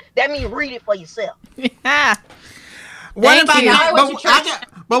understanding. That means read it for yourself. What if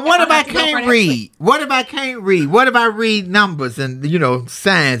I can't read? What if I can't read? What if I read numbers and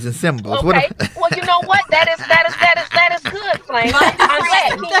signs and symbols? Okay. Well, you know what? That is good, Flame. I'm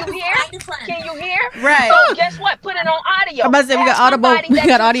glad. Can you hear? Can you hear? Right. So guess what? Put it on audio. I'm about to say we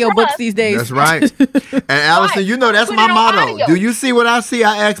got audio books these days. That's right. And Allison, that's my motto. Audio. Do you see what I see?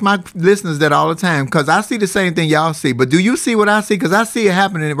 I ask my listeners that all the time because I see the same thing y'all see. But do you see what I see? Because I see it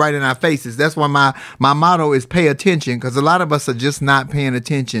happening right in our faces. That's why my motto is pay attention, because a lot of us are just not paying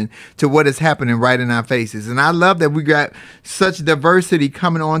attention to what is happening right in our faces. And I love that we got such diversity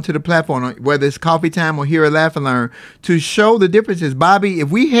coming onto the platform, whether it's Coffee Time or Here at Laugh and Learn, to show the differences. Bobby, if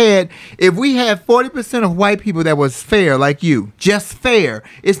we had 40% of white people that was fair like you, just fair,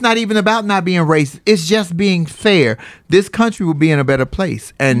 it's not even about not being racist, it's just being fair, this country would be in a better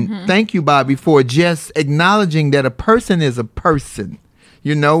place. And thank you, Bobby, for just acknowledging that a person is a person.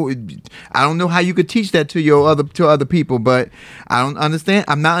 I don't know how you could teach that to other people, but I don't understand.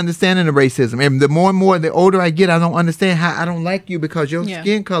 I'm not understanding the racism. And the older I get, I don't understand how I don't like you because your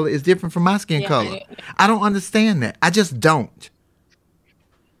skin color is different from my skin color. I don't understand that. I just don't.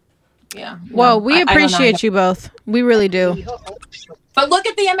 Yeah. Well, we appreciate you both. We really do. But look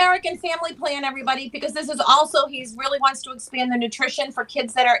at the American Family Plan, everybody, because this is also, he really wants to expand the nutrition for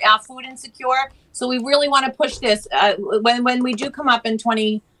kids that are food insecure. So we really want to push this. When we do come up in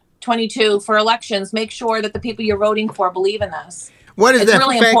 2022 for elections, make sure that the people you're voting for believe in this. What is it's that?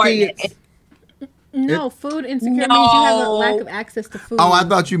 Really important. No, food insecure means you have a lack of access to food. Oh, I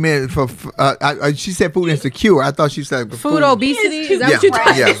thought you meant for. She said food insecure. I thought she said food obesity. Is that what you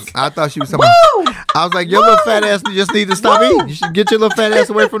thought? Yeah, I thought she was talking. I was like, your little fat ass just need to stop eating. You should get your little fat ass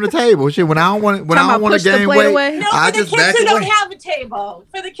away from the table. Shit, when I don't want to gain weight, no, I just back away. For the kids who don't have a table.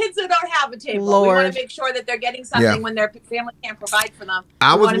 For the kids who don't have a table, we want to make sure that they're getting something when their family can't provide for them.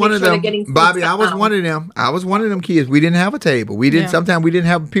 I was one of them, Bobby. I was one of them. I was one of them kids. We didn't have a table. We didn't. Sometimes we didn't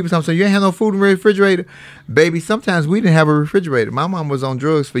have people. Sometimes you ain't have no food in the refrigerator. Baby, sometimes we didn't have a refrigerator. My mom was on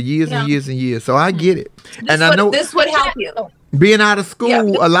drugs for years and years and years, so I get it. I know this would help you. Being out of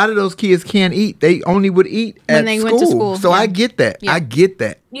school, a lot of those kids can't eat. They only would eat when they went to school. So I get that. I get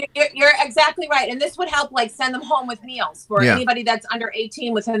that. You're exactly right, and this would help. Like send them home with meals for anybody that's under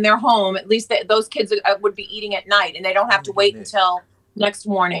 18 within their home. At least those kids would be eating at night, and they don't have to wait until next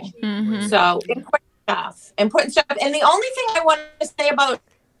morning. So important stuff. And the only thing I want to say about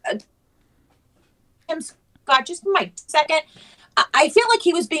him, Scott, just for my second, I feel like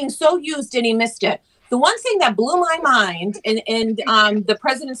he was being so used and he missed it. The one thing that blew my mind in the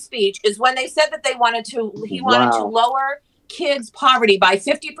president's speech is when they said that he wanted to lower kids' poverty by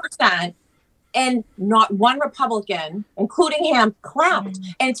 50%, and not one Republican, including him, clapped.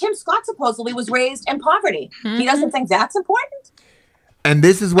 And Tim Scott supposedly was raised in poverty. He doesn't think that's important. And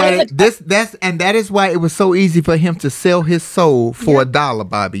this is why that is why it was so easy for him to sell his soul for $1,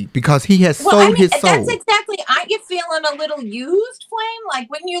 Bobby, because he has sold his soul. That's exactly. Aren't you feeling a little used, Flame? Like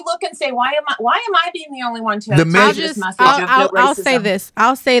when you look and say, "Why am I being the only one to?" I'll say this.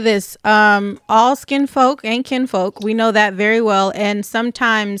 I'll say this. All skin folk ain't kinfolk. We know that very well. And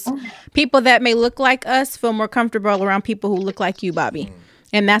sometimes people that may look like us feel more comfortable around people who look like you, Bobby.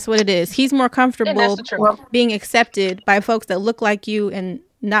 And that's what it is. He's more comfortable being accepted by folks that look like you and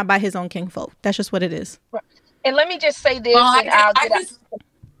not by his own kinfolk. That's just what it is. Right. And let me just say this.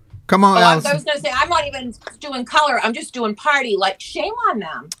 Come on, Allison. I was going to say, I'm not even doing color. I'm just doing party. Like, shame on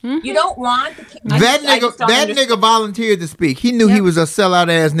them. Mm-hmm. You don't want that nigga volunteered to speak. He knew he was a sellout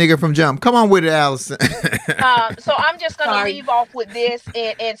ass nigga from jump. Come on with it, Allison. So I'm just going to leave off with this.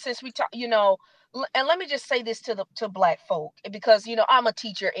 And since we talk, and let me just say this to Black folk, because, I'm a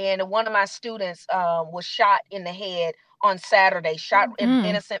teacher and one of my students was shot in the head on Saturday, an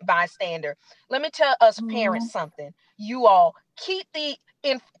innocent bystander. Let me tell us parents something. You all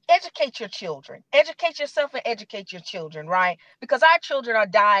educate your children, educate yourself and educate your children, right? Because our children are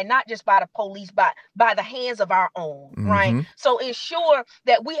dying, not just by the police, but by the hands of our own, right? So ensure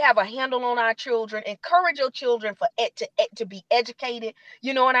that we have a handle on our children, encourage your children to be educated.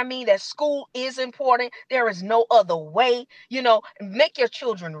 You know what I mean? That school is important. There is no other way, make your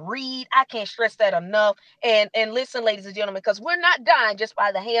children read. I can't stress that enough. And listen, ladies and gentlemen, because we're not dying just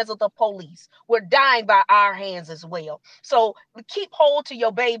by the hands of the police. We're dying by our hands as well. So keep hold to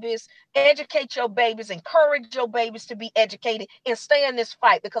your babies, educate your babies, encourage your babies to be educated, and stay in this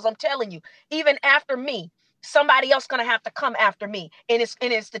fight, because I'm telling you, even after me, somebody else gonna have to come after me, and it's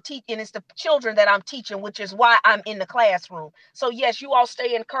the children that I'm teaching, which is why I'm in the classroom. So yes, you all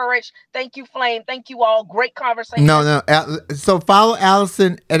stay encouraged. Thank you, Flame. Thank you all. Great conversation. So follow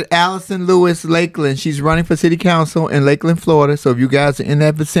Allison at Allison Lewis Lakeland. She's running for city council in Lakeland, Florida. So if you guys are in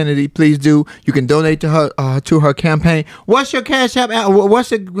that vicinity, please do. You can donate to her campaign. What's your Cash App?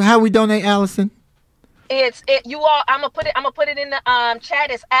 How we donate, Allison? I'm gonna put it in the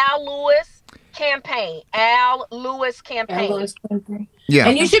chat. It's Al Lewis campaign. Yeah.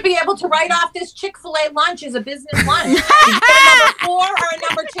 And you should be able to write off this Chick-fil-A lunch as a business lunch. You get a number 4 or a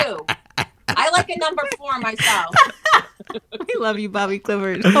number 2. I like a number 4 myself. We love you, Bobby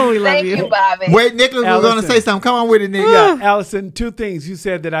Clifford. Oh, we love you. Thank you, Bobby. Wait, Nicholas was going to say something. Come on with it, Nick. Yeah, Allison, 2 things you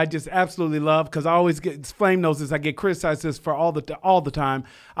said that I just absolutely love, because I always Flame knows this. I get criticized this for all the time.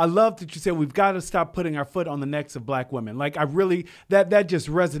 I love that you said we've got to stop putting our foot on the necks of Black women. Like, I really, that just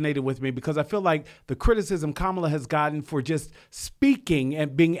resonated with me, because I feel like the criticism Kamala has gotten for just speaking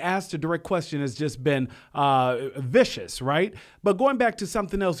and being asked a direct question has just been vicious, right? But going back to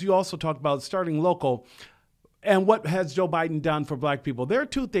something else, you also talked about starting local. And what has Joe Biden done for Black people? There are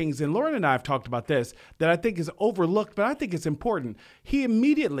 2 things, and Lauren and I have talked about this, that I think is overlooked, but I think it's important. He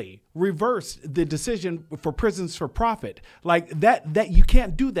immediately reversed the decision for prisons for profit. Like that you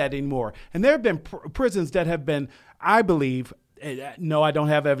can't do that anymore. And there have been prisons that have been, I believe, no, I don't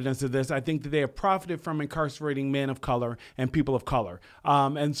have evidence of this. I think that they have profited from incarcerating men of color and people of color.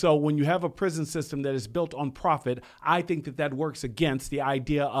 And so when you have a prison system that is built on profit, I think that works against the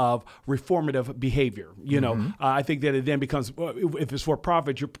idea of reformative behavior. I think that it then becomes, if it's for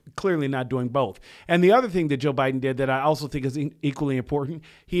profit, you're clearly not doing both. And the other thing that Joe Biden did that I also think is equally important,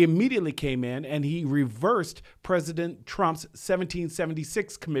 he immediately came in and he reversed President Trump's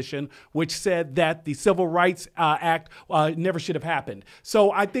 1776 commission, which said that the Civil Rights Act never should have happened.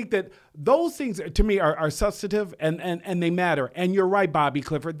 So I think that those things to me are substantive and they matter. And you're right, Bobby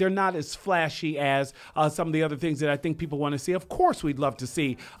Clifford. They're not as flashy as some of the other things that I think people want to see. Of course, we'd love to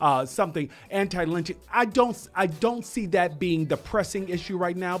see something anti-lynching. I don't see that being the pressing issue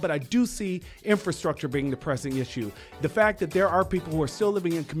right now, but I do see infrastructure being the pressing issue. The fact that there are people who are still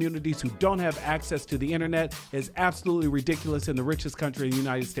living in communities who don't have access to the internet is absolutely ridiculous in the richest country in the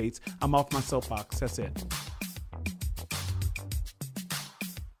United States. I'm off my soapbox. That's it.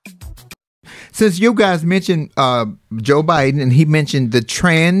 Since you guys mentioned Joe Biden, and he mentioned the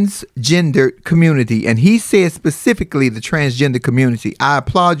transgender community, and he said specifically the transgender community, I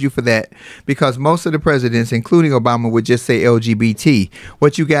applaud you for that, because most of the presidents, including Obama, would just say LGBT.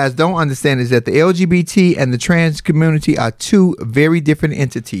 What you guys don't understand is that the LGBT and the trans community are 2 very different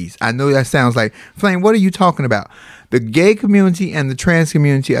entities. I know that sounds like, Flame, what are you talking about? The gay community and the trans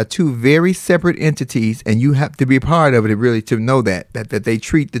community are 2 very separate entities, and you have to be a part of it really to know that they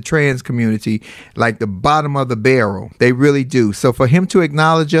treat the trans community like the bottom of the barrel. They really do. So for him to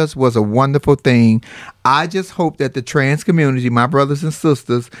acknowledge us was a wonderful thing. I just hope that the trans community, my brothers and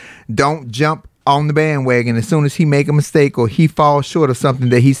sisters, don't jump on the bandwagon as soon as he make a mistake or he falls short of something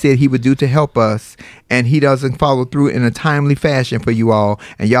that he said he would do to help us, and he doesn't follow through in a timely fashion for you all,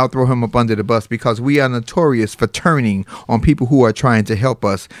 and y'all throw him up under the bus, because we are notorious for turning on people who are trying to help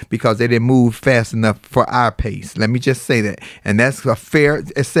us because they didn't move fast enough for our pace. Let me just say that. And that's a fair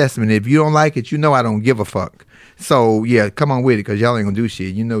assessment. If you don't like it, you know I don't give a fuck. So yeah, come on with it, because y'all ain't gonna do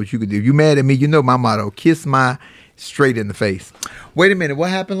shit. You know what you could do. If you mad at me, you know my motto: kiss my straight in the face. Wait a minute, what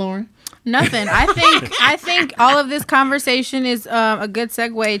happened, Lauren? Nothing. I think all of this conversation is a good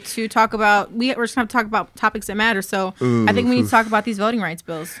segue to talk about. We're just going to talk about topics that matter. So I think we need to talk about these voting rights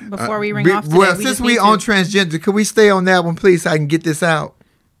bills before we ring off today. Well, since we on transgender, could we stay on that one, please, so I can get this out?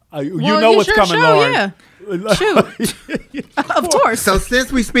 You know what's coming, Lauren. Yeah. Shoot. Of course. So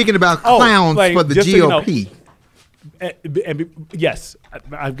since we're speaking about clowns for the GOP. So yes,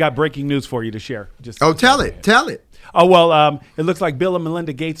 I've got breaking news for you to share. Tell it. Oh, well, it looks like Bill and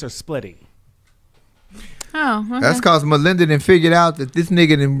Melinda Gates are splitting. Oh, okay. That's because Melinda done figured out that this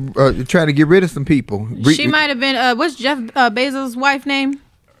nigga done trying to get rid of some people. She might have been, what's Jeff Bezos' wife's name?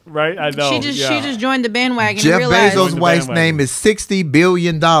 Right, I know. She just joined the bandwagon. Jeff Bezos' wife's name is $60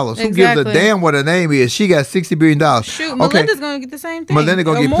 billion. Exactly. Who gives a damn what her name is? She got $60 billion. Shoot, Melinda's going to get the same thing. Melinda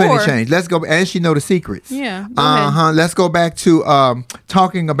going to get plenty of change. Let's go, and she know the secrets. Yeah. Let's go back to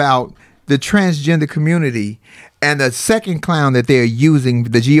talking about the transgender community. And the second clown that they're using,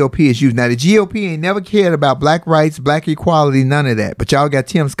 the GOP is using. Now, the GOP ain't never cared about black rights, black equality, none of that. But y'all got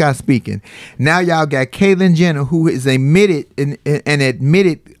Tim Scott speaking. Now y'all got Caitlyn Jenner, who is an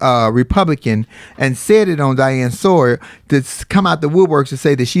admitted Republican, and said it on Diane Sawyer, to come out the woodworks to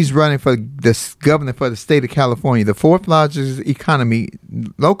say that she's running for the governor for the state of California, the fourth largest economy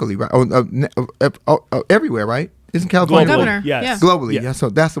locally, right? Everywhere, right? Isn't California governor? Yes. Globally. Yeah. So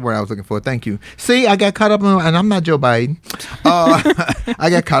that's the word I was looking for. Thank you. See, I got caught up in, and I'm not Joe Biden. I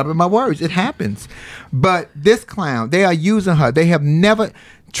got caught up in my words. It happens. But this clown, they are using her.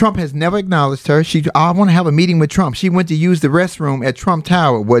 Trump has never acknowledged her. I want to have a meeting with Trump. She went to use the restroom at Trump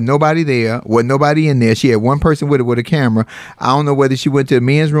Tower. Wasn't nobody there. Wasn't nobody in there. She had one person with her with a camera. I don't know whether she went to the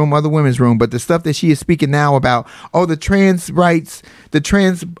men's room or the women's room, but the stuff that she is speaking now about, the trans rights, the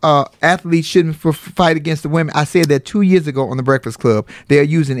trans athletes shouldn't fight against the women. I said that 2 years ago on the Breakfast Club. They are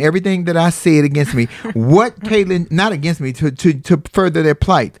using everything that I said against me. Not against me, to further their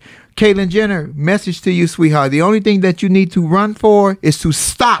plight. Caitlyn Jenner, message to you, sweetheart. The only thing that you need to run for is to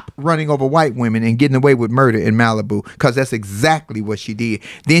stop running over white women and getting away with murder in Malibu, because that's exactly what she did.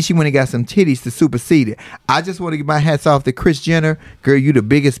 Then she went and got some titties to supersede it. I just want to get my hats off to Kris Jenner. Girl, you the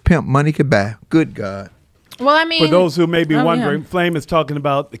biggest pimp money could buy. Good God. Well, I mean, for those who may be wondering, Flame is talking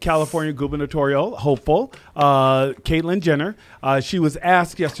about the California gubernatorial hopeful, Caitlyn Jenner. She was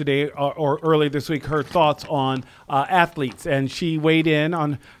asked yesterday or earlier this week her thoughts on athletes, and she weighed in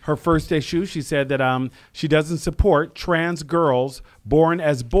on her first issue. She said that she doesn't support trans girls born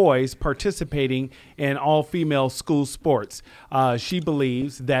as boys participating in all-female school sports. She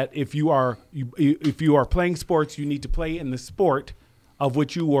believes that if you are playing sports, you need to play in the sport of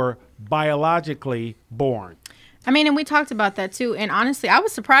which you were biologically born. I mean, and we talked about that too. And honestly, I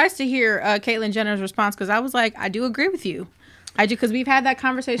was surprised to hear Caitlyn Jenner's response, because I was like, I do agree with you. I do, because we've had that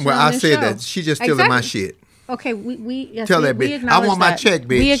conversation. Well, on I said that she just stealing my shit. Okay, yes, tell that bitch. I want my check,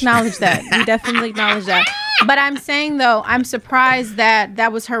 bitch. We acknowledge that. We definitely acknowledge that. But I'm saying though, I'm surprised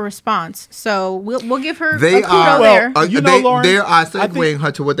that was her response. So we'll give her a kudo there. Lauren, they are segueing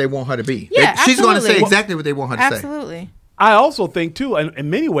her to what they want her to be. Yeah, she's going to say exactly what they want her to say. Absolutely. I also think too, and in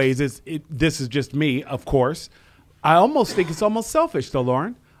many ways, this is just me, of course. I almost think it's almost selfish, though,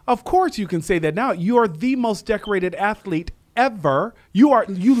 Lauren. Of course, you can say that now. You are the most decorated athlete ever. You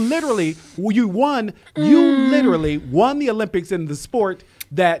literally won the Olympics in the sport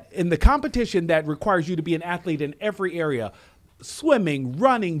in the competition that requires you to be an athlete in every area. Swimming,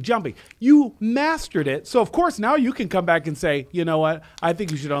 running, jumping. You mastered it. So, of course, now you can come back and say, you know what? I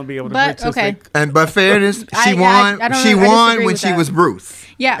think you should only be able to participate. But fairness, she won when she was Bruce.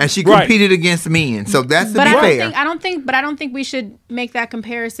 Yeah. And she competed against men. So that's to be fair. I don't think we should make that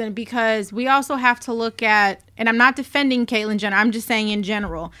comparison, because we also have to look at, and I'm not defending Caitlyn Jenner, I'm just saying in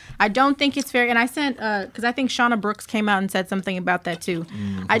general, I don't think it's fair. And I sent, because I think Shauna Brooks came out and said something about that too.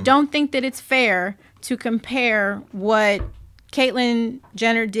 Mm-hmm. I don't think that it's fair to compare what Caitlyn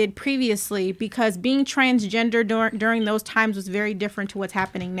Jenner did previously, because being transgender during those times was very different to what's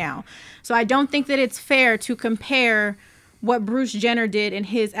happening now. So I don't think that it's fair to compare what Bruce Jenner did in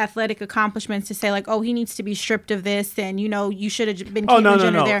his athletic accomplishments to say like, oh, he needs to be stripped of this, and you should have been Caitlyn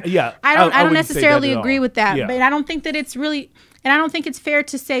Jenner there. Yeah, I don't necessarily agree with that, but I don't think that it's really, and I don't think it's fair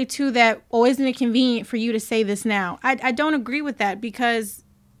to say too that, oh, isn't it convenient for you to say this now? I don't agree with that, because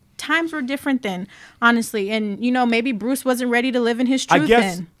times were different then, honestly. And, you know, maybe Bruce wasn't ready to live in his truth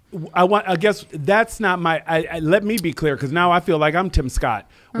then. I guess that's not my. Let me be clear, because now I feel like I'm Tim Scott.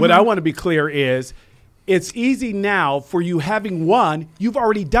 What I want to be clear is, it's easy now for you having won. You've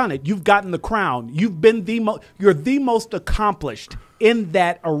already done it. You've gotten the crown. You've been you're the most accomplished in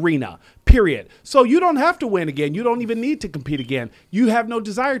that arena, period. So you don't have to win again. You don't even need to compete again. You have no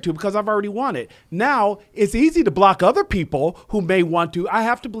desire to, because I've already won it. Now it's easy to block other people who may want to. I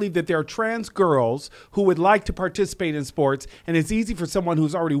have to believe that there are trans girls who would like to participate in sports, and it's easy for someone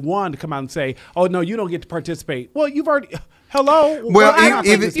who's already won to come out and say, oh, no, you don't get to participate. Well, you've already... Hello. Well,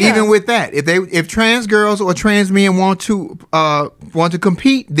 even with that, if trans girls or trans men want to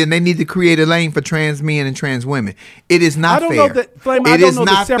compete, then they need to create a lane for trans men and trans women. It is not fair. I don't know that, Flame, I don't know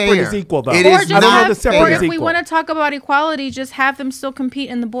the separate is equal, though. It is not fair. Or if we want to talk about equality, just have them still compete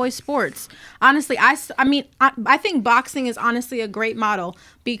in the boys' sports. Honestly, I think boxing is honestly a great model,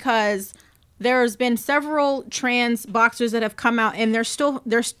 because there's been several trans boxers that have come out, and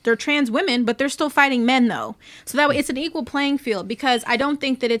they're trans women, but they're still fighting men, though. So that way it's an equal playing field, because I don't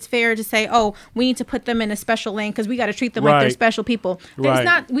think that it's fair to say, oh, we need to put them in a special lane because we got to treat them like they're special people. We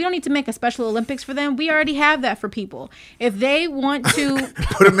don't need to make a special Olympics for them. We already have that for people. If they want to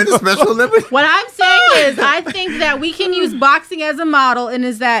put them in a special Olympics. What I'm saying is, I think that we can use boxing as a model, and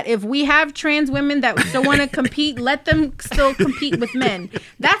is that if we have trans women that still want to compete, let them still compete with men.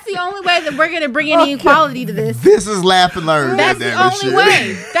 That's the only way that we're going to bring any equality to this. This is laugh and learn. That's the only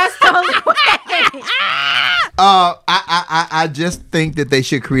way. That's the only way. I just think that they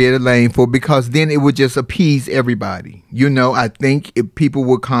should create a lane because then it would just appease everybody. You know, I think if people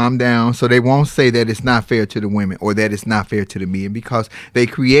would calm down, so they won't say that it's not fair to the women or that it's not fair to the men, because they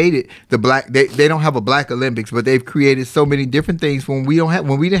created the black. They don't have a Black Olympics, but they've created so many different things. When we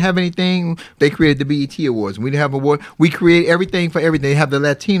didn't have anything, they created the BET Awards. We didn't have award. We create everything for everything. They have the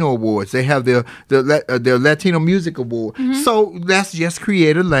Latino Awards. They have the Latino Music Award. So let's just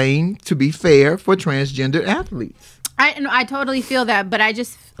create a lane to be fair for transgender athletes. I totally feel that, but I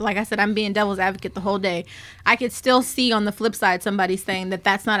just, like I said, I'm being devil's advocate the whole day. I could still see on the flip side somebody saying that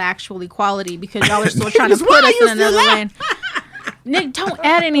that's not actual equality, because y'all are still trying to put us in another lane. Nick, don't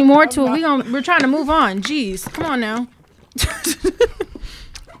add any more to it. We're trying to move on. Jeez, come on now.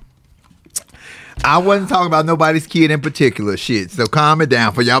 I wasn't talking about nobody's kid in particular, shit. So calm it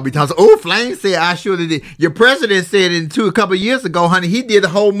down for y'all be talking. Oh, Flame said I should have did. Your president said it a couple of years ago, honey. He did the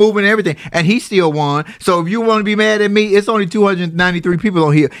whole movement and everything, and he still won. So if you want to be mad at me, it's only 293 people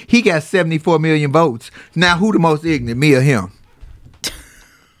on here. He got 74 million votes. Now, who the most ignorant, me or him?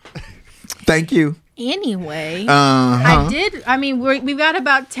 Thank you. Anyway, we've got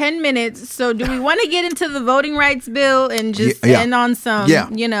about 10 minutes. So do we want to get into the voting rights bill and just end on some,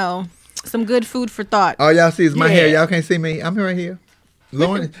 some good food for thought? All y'all see is my hair. Y'all can't see me. I'm right here.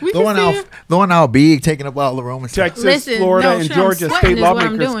 Lauren all big, taking up all the room. Texas, Florida, and Georgia state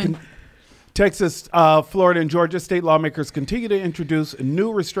lawmakers. Texas, Florida, and Georgia state lawmakers continue to introduce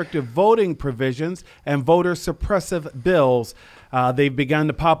new restrictive voting provisions and voter suppressive bills. They've begun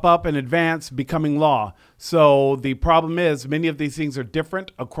to pop up and advance, becoming law. So the problem is many of these things are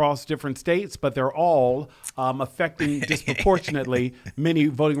different across different states, but they're all affecting disproportionately, many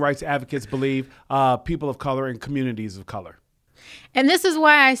voting rights advocates believe, people of color and communities of color. And this is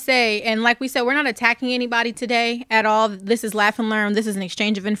why I say, and like we said, we're not attacking anybody today at all. This is laugh and learn. This is an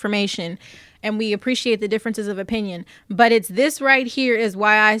exchange of information. And we appreciate the differences of opinion. But it's this right here is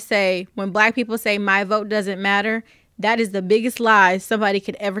why I say, when Black people say my vote doesn't matter, that is the biggest lie somebody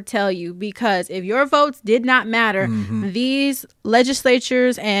could ever tell you, because if your votes did not matter, these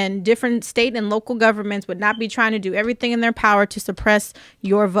legislatures and different state and local governments would not be trying to do everything in their power to suppress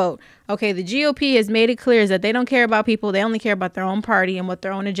your vote. Okay, the GOP has made it clear that they don't care about people. They only care about their own party and what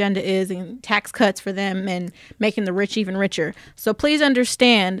their own agenda is, and tax cuts for them and making the rich even richer. So please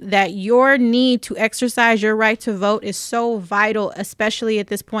understand that your need to exercise your right to vote is so vital, especially at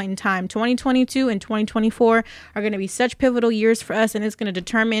this point in time. 2022 and 2024 are going to be such pivotal years for us, and it's going to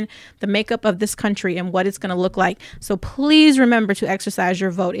determine the makeup of this country and what it's going to look like. So please remember to exercise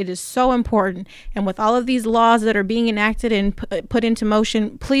your vote. It is so important. And with all of these laws that are being enacted and put into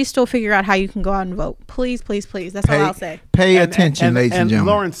motion, please still figure out how you can go out and vote. Please, please, please. That's all I'll say. Pay attention, ladies and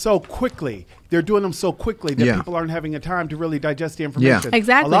gentlemen. Lauren, so quickly. They're doing them so quickly that people aren't having a time to really digest the information. Yeah.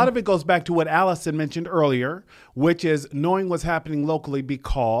 Exactly. A lot of it goes back to what Allison mentioned earlier, which is knowing what's happening locally,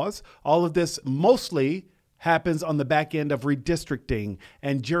 because all of this mostly happens on the back end of redistricting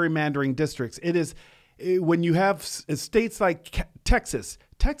and gerrymandering districts. It is when you have states like Texas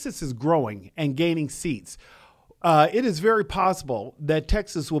is growing and gaining seats. It is very possible that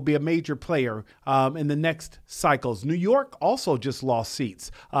Texas will be a major player in the next cycles. New York also just lost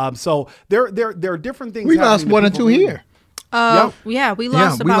seats. So there are different things. We lost 1 or 2 here. Yeah, we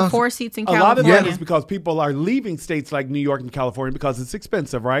lost about 4 seats in California. A lot of that is because people are leaving states like New York and California because it's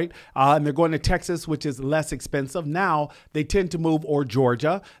expensive, right? And they're going to Texas, which is less expensive. Now they tend to move, or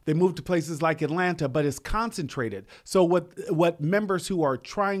Georgia. They move to places like Atlanta, but it's concentrated. So what members who are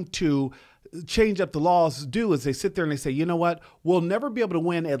trying to change up the laws do is they sit there and they say, you know what, we'll never be able to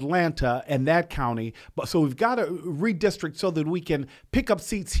win Atlanta and that county, but so we've got to redistrict so that we can pick up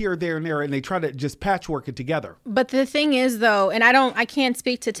seats here, there, and there, and they try to just patchwork it together. But the thing is, though, and I can't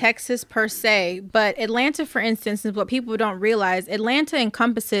speak to Texas per se, but Atlanta, for instance, is what people don't realize. Atlanta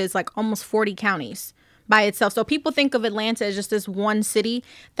encompasses like almost 40 counties by itself. So people think of Atlanta as just this one city.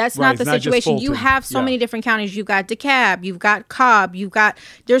 That's not the situation. You have so many different counties. You've got DeKalb, you've got Cobb,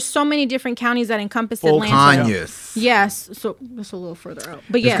 there's so many different counties that encompass Atlanta. Conyers. Yes. So that's a little further out.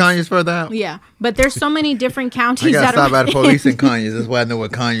 But yes. Is Conyers further out? Yeah. But there's so many different counties I got that stopped by are the police in Conyers. That's why I know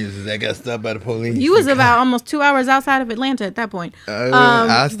what Conyers is. I got stopped by the police. You was about almost 2 hours outside of Atlanta at that point.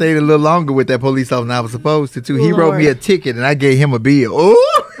 I stayed a little longer with that police officer than I was supposed to, too. He wrote me a ticket and I gave him a bill.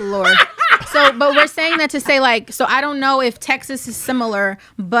 Oh, Lord. So, but we're saying that to say, like, so I don't know if Texas is similar,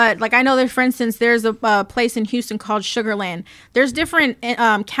 but like I know that, for instance, there's a place in Houston called Sugarland. There's different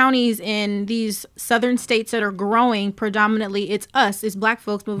counties in these southern states that are growing. Predominantly, it's Black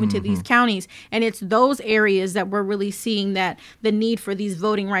folks moving to these counties, and it's those areas that we're really seeing that the need for these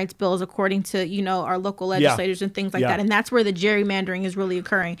voting rights bills, according to our local legislators and things like that, and that's where the gerrymandering is really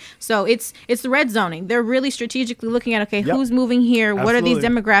occurring. So it's the red zoning. They're really strategically looking at who's moving here, what are these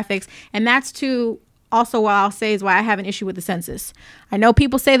demographics, and that's to also what I'll say is why I have an issue with the census. I know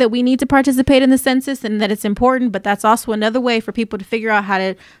people say that we need to participate in the census and that it's important, but that's also another way for people to figure out how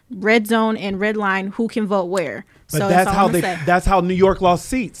to red zone and red line who can vote where. But so that's how New York lost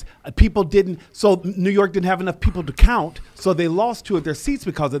seats. People didn't. So New York didn't have enough people to count. So they lost 2 of their seats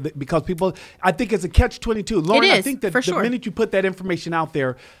because people. I think it's a catch-22. Lauren, I think that the minute you put that information out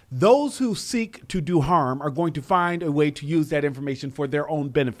there, those who seek to do harm are going to find a way to use that information for their own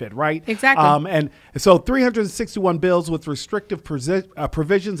benefit, right? Exactly. And so 361 bills with restrictive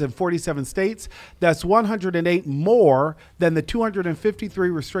provisions in 47 states. That's 108 more than the 253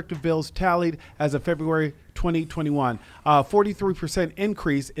 restrictive bills tallied as of February 2021, 43%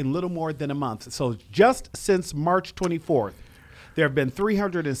 increase in little more than a month. So just since March 24th, there have been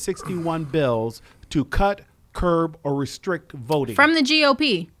 361 bills to cut, curb, or restrict voting. From the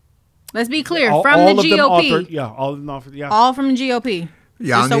GOP. Let's be clear. All the of GOP. them authored, all of them authored, All from the GOP.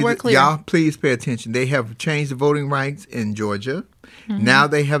 Y'all please pay attention. They have changed the voting rights in Georgia. Now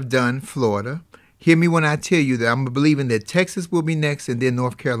they have done Florida. Hear me when I tell you that I'm believing that Texas will be next and then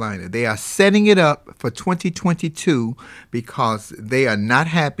North Carolina. They are setting it up for 2022 because they are not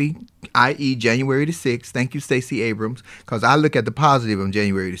happy, i.e. January the 6th. Thank you, Stacey Abrams, because I look at the positive on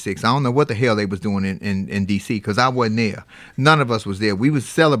January the 6th. I don't know what the hell they was doing in D.C. because I wasn't there. None of us was there. We was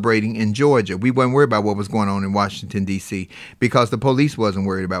celebrating in Georgia. We weren't worried about what was going on in Washington, D.C. because the police wasn't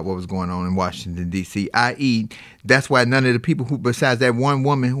worried about what was going on in Washington, D.C., i.e. that's why none of the people who, besides that one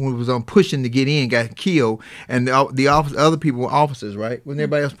woman who was on pushing to get in, got killed, and the other people were officers, right? Wasn't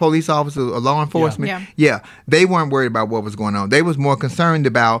everybody else police officers or law enforcement? Yeah, they weren't worried about what was going on. They was more concerned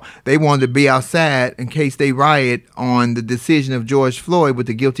about they wanted to be outside in case they riot on the decision of George Floyd with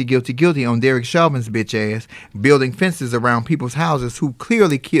the guilty on Derek Chauvin's bitch ass building fences around people's houses who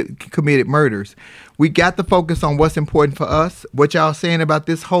clearly committed murders. We got to focus on what's important for us. What y'all saying about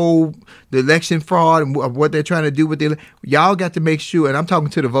this the election fraud and what they're trying to do with y'all got to make sure, and I'm talking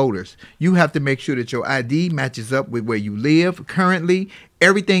to the voters, you have to make sure that your ID matches up with where you live currently.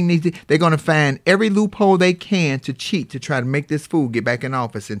 Everything they're going to find every loophole they can to cheat to try to make this fool get back in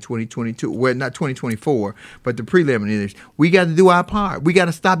office in 2022. Well, not 2024, but the preliminaries. We got to do our part. We got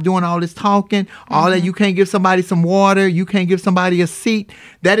to stop doing all this talking, all that. You can't give somebody some water. You can't give somebody a seat.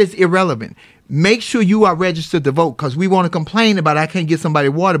 That is irrelevant. Make sure you are registered to vote, because we want to complain about I can't get somebody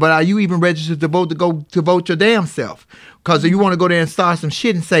water, but are you even registered to vote to vote your damn self? Because you want to go there and start some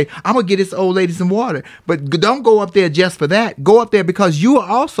shit and say, I'm going to get this old lady some water. But don't go up there just for that. Go up there because you are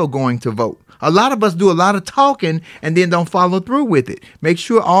also going to vote. A lot of us do a lot of talking and then don't follow through with it. Make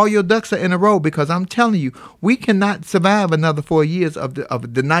sure all your ducks are in a row, because I'm telling you, we cannot survive another 4 years of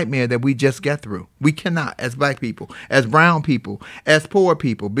the nightmare that we just got through. We cannot, as black people, as brown people, as poor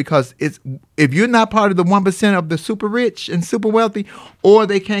people, because if you're not part of the 1% of the super rich and super wealthy, or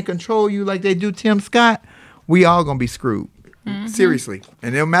they can't control you like they do Tim Scott, we all gonna be screwed. Seriously.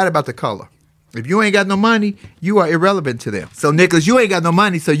 And it don't matter about the color. If you ain't got no money, you are irrelevant to them. So, Nicholas, you ain't got no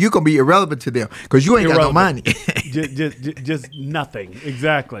money, so you going to be irrelevant to them because you ain't got no money. just nothing.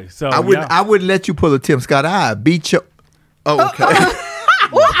 Exactly. So I wouldn't let you pull a Tim Scott. I beat you. Oh, okay.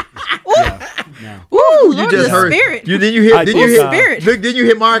 Ooh, you just heard. Spirit. Did you hear? Spirit. Look, did you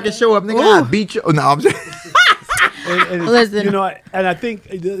hear Marcus show up? Nigga, I beat you. Oh, no, I'm just. Listen, you know, and I think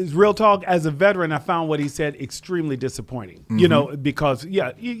real talk. As a veteran, I found what he said extremely disappointing. Mm-hmm. You know, because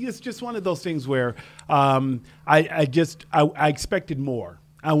it's just one of those things where I expected more.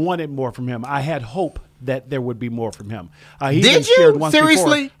 I wanted more from him. I had hope that there would be more from him. Did you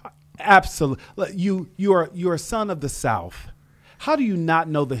seriously? Before. Absolutely. You're a son of the South. How do you not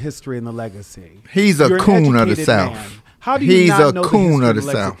know the history and the legacy? He's a coon of the South. Man. How do you He's not a know coon the of the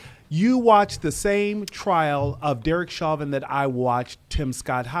legacy? South. You watched the same trial of Derek Chauvin that I watched, Tim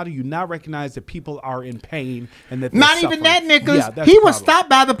Scott. How do you not recognize that people are in pain and that they're not suffering? even that, Nicholas? Yeah, he was stopped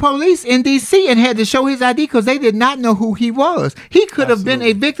by the police in D.C. and had to show his ID because they did not know who he was. He could have been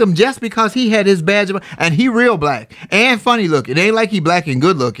a victim just because he had his badge and he real black and funny looking. It ain't like he black and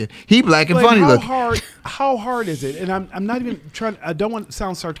good looking. He black and funny looking. How hard is it? And I'm not even trying. I don't want to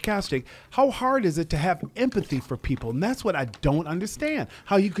sound sarcastic. How hard is it to have empathy for people? And that's what I don't understand.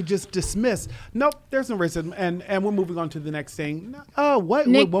 How you could just dismiss. Nope, there's no racism, and we're moving on to the next thing. Oh, what?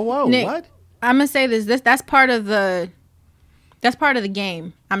 Nick, whoa, Nick, what? I'm gonna say that's part of the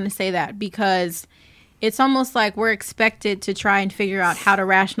game. I'm gonna say that because it's almost like we're expected to try and figure out how to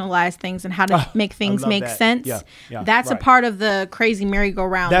rationalize things and how to make things make sense. Yeah, that's right. a part of the crazy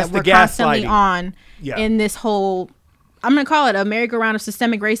merry-go-round That's that we're the constantly gaslighting. on Yeah. in this whole. I'm going to call it a merry-go-round of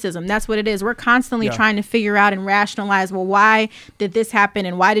systemic racism. That's what it is. We're constantly trying to figure out and rationalize, well, why did this happen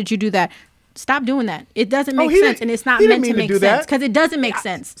and why did you do that? Stop doing that. It doesn't make sense, and it's not meant to make sense because it doesn't make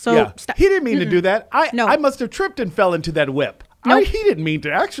sense. So stop. He didn't mean to do that. I must have tripped and fell into that whip. Nope. He didn't mean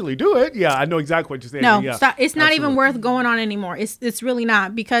to actually do it. Yeah, I know exactly what you're saying. No, yeah, stop. It's not even absolutely. worth going on anymore. It's really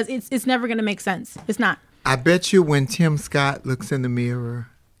not because it's never going to make sense. It's not. I bet you when Tim Scott looks in the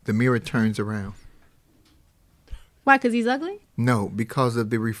mirror turns around. Why? Because he's ugly? No, because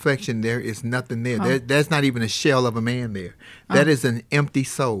of the reflection. There is nothing there. There's not even a shell of a man there. That is an empty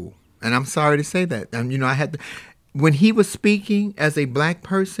soul. And I'm sorry to say that. I had to. When he was speaking as a black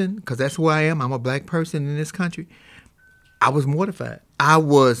person, because that's who I am. I'm a black person in this country. I was mortified. I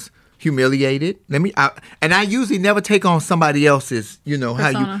was humiliated. And I usually never take on somebody else's,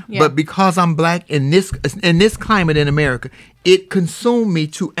 persona, but because I'm black in this climate in America, it consumed me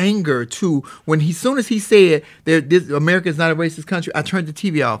to anger to as soon as he said America is not a racist country, I turned the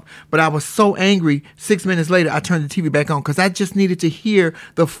TV off. But I was so angry 6 minutes later, I turned the TV back on because I just needed to hear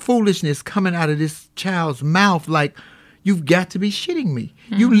the foolishness coming out of this child's mouth like, you've got to be shitting me.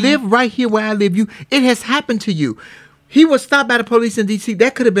 Mm-hmm. You live right here where I live. It has happened to you. He was stopped by the police in D.C.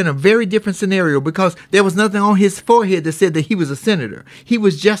 That could have been a very different scenario because there was nothing on his forehead that said that he was a senator. He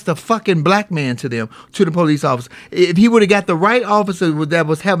was just a fucking black man to the police officer. If he would have got the right officer that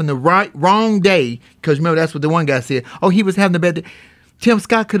was having the wrong day, because remember that's what the one guy said. Oh, he was having the bad day. Tim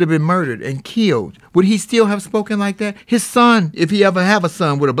Scott could have been murdered and killed. Would he still have spoken like that? His son, if he ever have a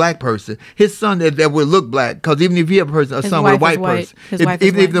son with a black person, his son that would look black, because even if he have a son with a white person,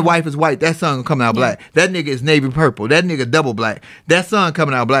 even if the wife is white, that son coming out black. That nigga is navy purple. That nigga double black. That son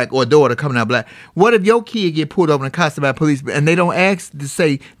coming out black or daughter coming out black. What if your kid get pulled over and accosted by police and they don't ask to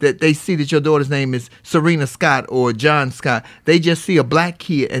say that they see that your daughter's name is Serena Scott or John Scott? They just see a black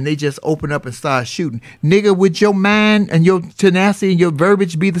kid and they just open up and start shooting. Nigga, would your mind and your tenacity and your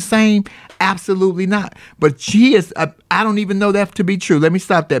verbiage be the same? Absolutely not. But he is, I don't even know that to be true. Let me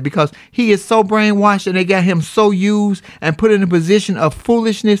stop that because he is so brainwashed and they got him so used and put in a position of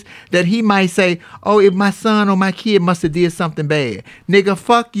foolishness that he might say, oh, if my son or my kid must have did something bad. Nigga,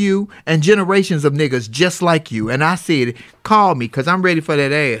 fuck you and generations of niggas just like you. And I said, call me because I'm ready for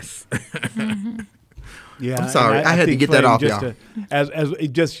that ass. Mm-hmm. Yeah, I'm sorry. I had to get that off, y'all.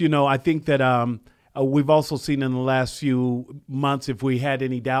 I think that we've also seen in the last few months, if we had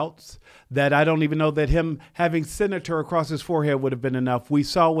any doubts, that I don't even know that him having senator across his forehead would have been enough. We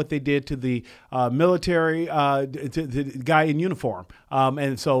saw what they did to the military, to the guy in uniform.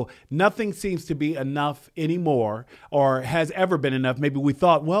 And so nothing seems to be enough anymore or has ever been enough. Maybe we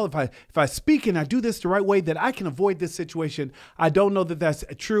thought, well, if I speak and I do this the right way, that I can avoid this situation. I don't know that that's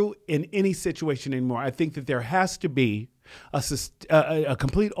true in any situation anymore. I think that there has to be a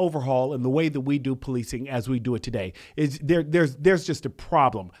complete overhaul in the way that we do policing as we do it today. There's just a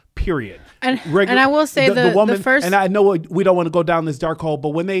problem, period. And I will say the woman, the first... And I know we don't want to go down this dark hole, but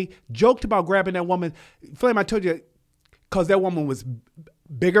when they joked about grabbing that woman, Flame, I told you, because that woman was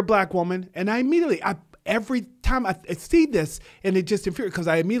bigger black woman, and I immediately, every time I see this, and it just infuriates because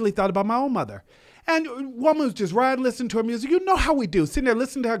I immediately thought about my own mother. And a woman was just riding, listening to her music. You know how we do. Sitting there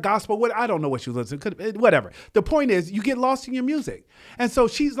listening to her gospel. I don't know what she was listening to. Whatever. The point is, you get lost in your music. And so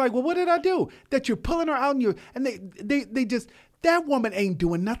she's like, well, what did I do? That you're pulling her out and they just, that woman ain't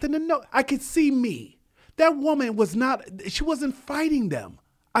doing nothing to know. I could see me. That woman she wasn't fighting them.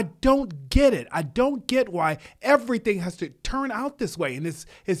 I don't get it. I don't get why everything has to turn out this way. And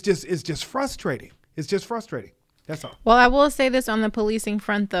it's just frustrating. It's just frustrating. That's all. Well, I will say this on the policing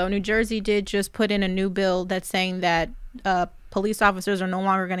front, though. New Jersey did just put in a new bill that's saying that police officers are no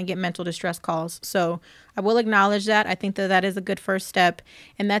longer going to get mental distress calls. So I will acknowledge that. I think that is a good first step.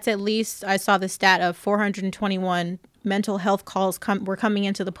 And that's at least, I saw the stat of 421 mental health calls were coming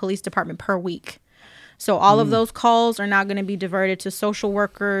into the police department per week. So all of those calls are now going to be diverted to social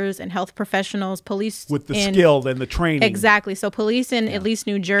workers and health professionals, police. With the skill and the training. Exactly. So police in at least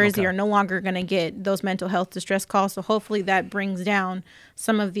New Jersey are no longer going to get those mental health distress calls. So hopefully that brings down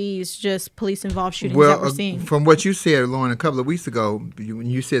some of these just police-involved shootings that we're seeing. From what you said, Lauren, a couple of weeks ago, when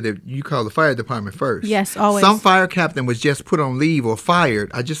you said that you called the fire department first. Yes, always. Some fire captain was just put on leave or fired.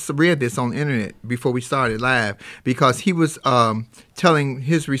 I just read this on the internet before we started live because he was telling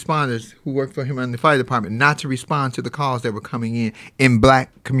his responders who worked for him in the fire department not to respond to the calls that were coming in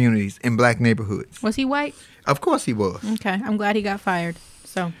black communities, in black neighborhoods. Was he white? Of course he was. Okay. I'm glad he got fired.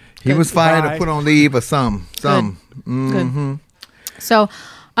 So he was fired or put on leave or some. Good. So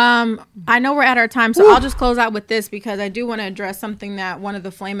I know we're at our time, so I'll just close out with this because I do want to address something that one of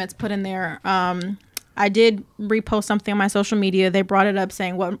the Flamettes put in there. I did repost something on my social media. They brought it up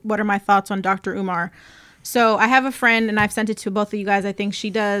saying, what are my thoughts on Dr. Umar? So I have a friend, and I've sent it to both of you guys. I think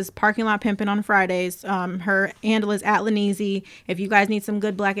she does parking lot pimping on Fridays. Her handle is @Lanese. If you guys need some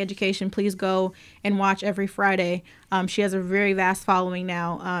good black education, please go and watch every Friday. She has a very vast following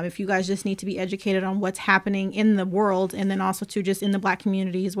now. If you guys just need to be educated on what's happening in the world and then also to just in the black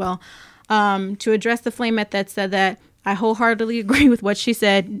community as well. To address the Flamette that said that, I wholeheartedly agree with what she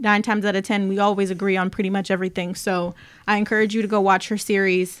said. 9 times out of 10, we always agree on pretty much everything. So I encourage you to go watch her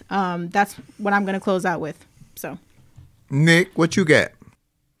series. That's what I'm going to close out with. So, Nick, what you got?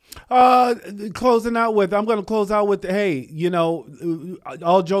 I'm going to close out with, hey,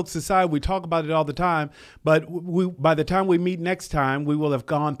 all jokes aside, we talk about it all the time, but by the time we meet next time, we will have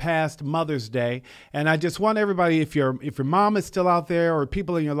gone past Mother's Day. And I just want everybody, if your mom is still out there or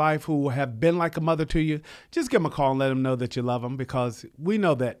people in your life who have been like a mother to you, just give them a call and let them know that you love them, because we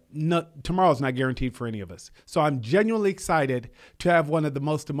know that tomorrow's not guaranteed for any of us. So I'm genuinely excited to have one of the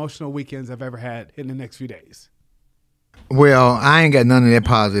most emotional weekends I've ever had in the next few days. Well, I ain't got none of that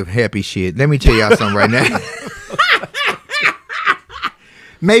positive, happy shit. Let me tell y'all something right now.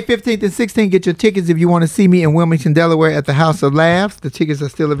 May 15th and 16th, get your tickets if you want to see me in Wilmington, Delaware at the House of Laughs. The tickets are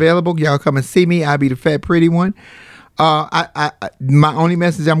still available. Y'all come and see me. I'll be the fat, pretty one. My only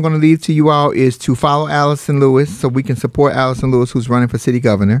message I'm going to leave to you all is to follow Allison Lewis so we can support Allison Lewis, who's running for city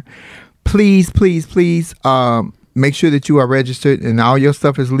governor. Please, please, please, make sure that you are registered and all your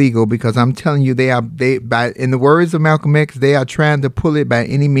stuff is legal, because I'm telling you, in the words of Malcolm X, they are trying to pull it by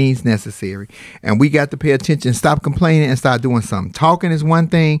any means necessary. And we got to pay attention, stop complaining and start doing something. Talking is one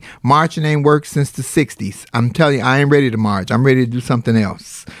thing. Marching ain't worked since the 60s. I'm telling you, I ain't ready to march. I'm ready to do something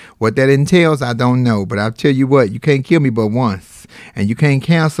else. What that entails, I don't know. But I'll tell you what, you can't kill me but once. And you can't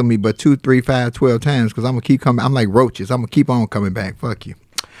cancel me but 2, 3, 5, 12 times, because I'm going to keep coming. I'm like roaches. I'm going to keep on coming back. Fuck you.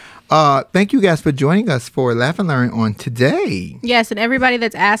 Thank you guys for joining us for Laugh and Learn on today. Yes, and everybody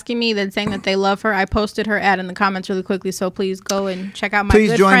that's asking me, that's saying that they love her, I posted her ad in the comments really quickly, so please go and check out my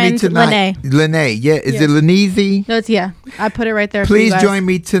good friend, Lene. Lene, yeah. Is it Lanese? No, yeah. I put it right there. Please join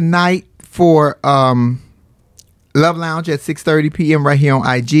me tonight for Love Lounge at 6:30 p.m. right here on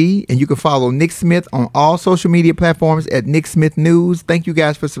IG. And you can follow Nick Smith on all social media platforms at Nick Smith News. Thank you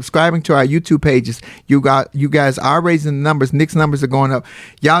guys for subscribing to our YouTube pages. You guys are raising the numbers. Nick's numbers are going up.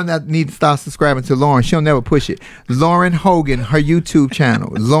 Y'all need to start subscribing to Lauren. She'll never push it. Lauren Hogan, her YouTube channel.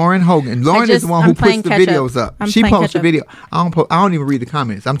 Lauren Hogan. Lauren is the one who puts the videos up. She posts the video. I don't even read the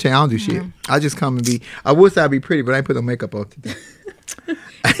comments. I'm telling you, I don't do shit. I just come and be. I wish I'd be pretty, but I ain't put no makeup on today.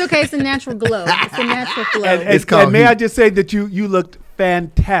 It's okay. It's a natural glow. It's a natural glow. And may I just say that you looked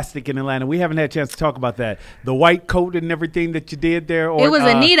fantastic in Atlanta. We haven't had a chance to talk about that. The white coat and everything that you did there. It was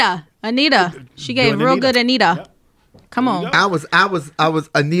Anita. She gave real good Anita. Yep. Come on. I was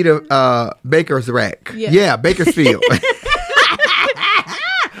Anita Baker's rack. Yeah, Bakersfield.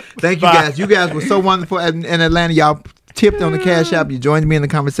 Thank you guys. You guys were so wonderful in Atlanta. Y'all tipped on the Cash App. You joined me in the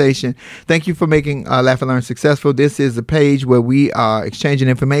conversation. Thank you for making Laugh and Learn successful. This is a page where we are exchanging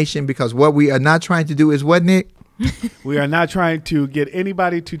information, because what we are not trying to do is what, Nick? We are not trying to get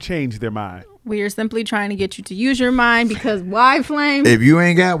anybody to change their mind. We are simply trying to get you to use your mind because why, Flame? If you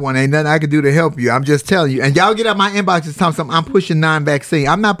ain't got one, ain't nothing I can do to help you. I'm just telling you. And y'all get out my inbox and tell something. I'm pushing non-vaccine.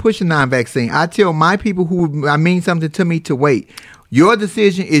 I'm not pushing non-vaccine. I tell my people who mean something to me to wait. Your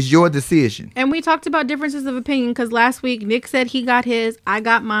decision is your decision. And we talked about differences of opinion because last week Nick said he got his, I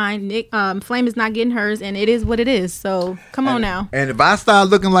got mine. Nick, Flame is not getting hers, and it is what it is. So come on now. And if I start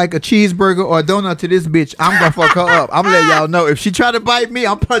looking like a cheeseburger or a donut to this bitch, I'm gonna fuck her up. I'm gonna let y'all know. If she try to bite me,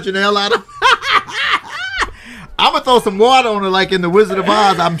 I'm punching the hell out of her. I'm gonna throw some water on her like in the Wizard of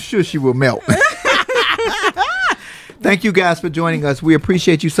Oz. I'm sure she will melt. Thank you guys for joining us. We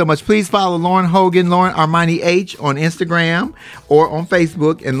appreciate you so much. Please follow Lauren Hogan, Lauren Armani H on Instagram or on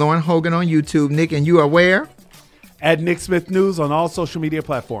Facebook, and Lauren Hogan on YouTube. Nick, and you are where? At Nick Smith News on all social media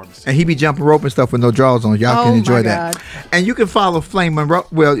platforms. And he be jumping rope and stuff with no drawers on. Y'all can enjoy that. And you can follow Flame Monroe.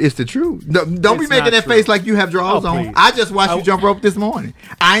 Well, it's the truth. Don't be making that face like you have drawers on. Please. I just watched you jump rope this morning.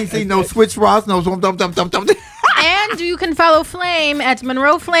 I ain't seen no switch bras, no And you can follow Flame at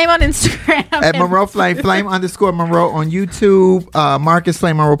Monroe Flame on Instagram. At Monroe Flame, Flame_Monroe on YouTube. Marcus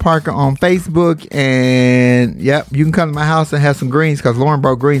Flame Monroe Parker on Facebook. And yep, you can come to my house and have some greens because Lauren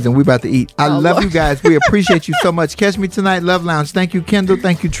brought greens and we about to eat. I love you guys. We appreciate you so much. Catch me tonight, Love Lounge. Thank you, Kendall.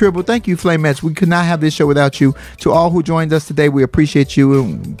 Thank you, Tribble. Thank you, Flamettes. We could not have this show without you. To all who joined us today, we appreciate you.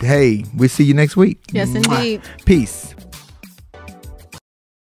 And hey, we'll see you next week. Yes, indeed. Peace.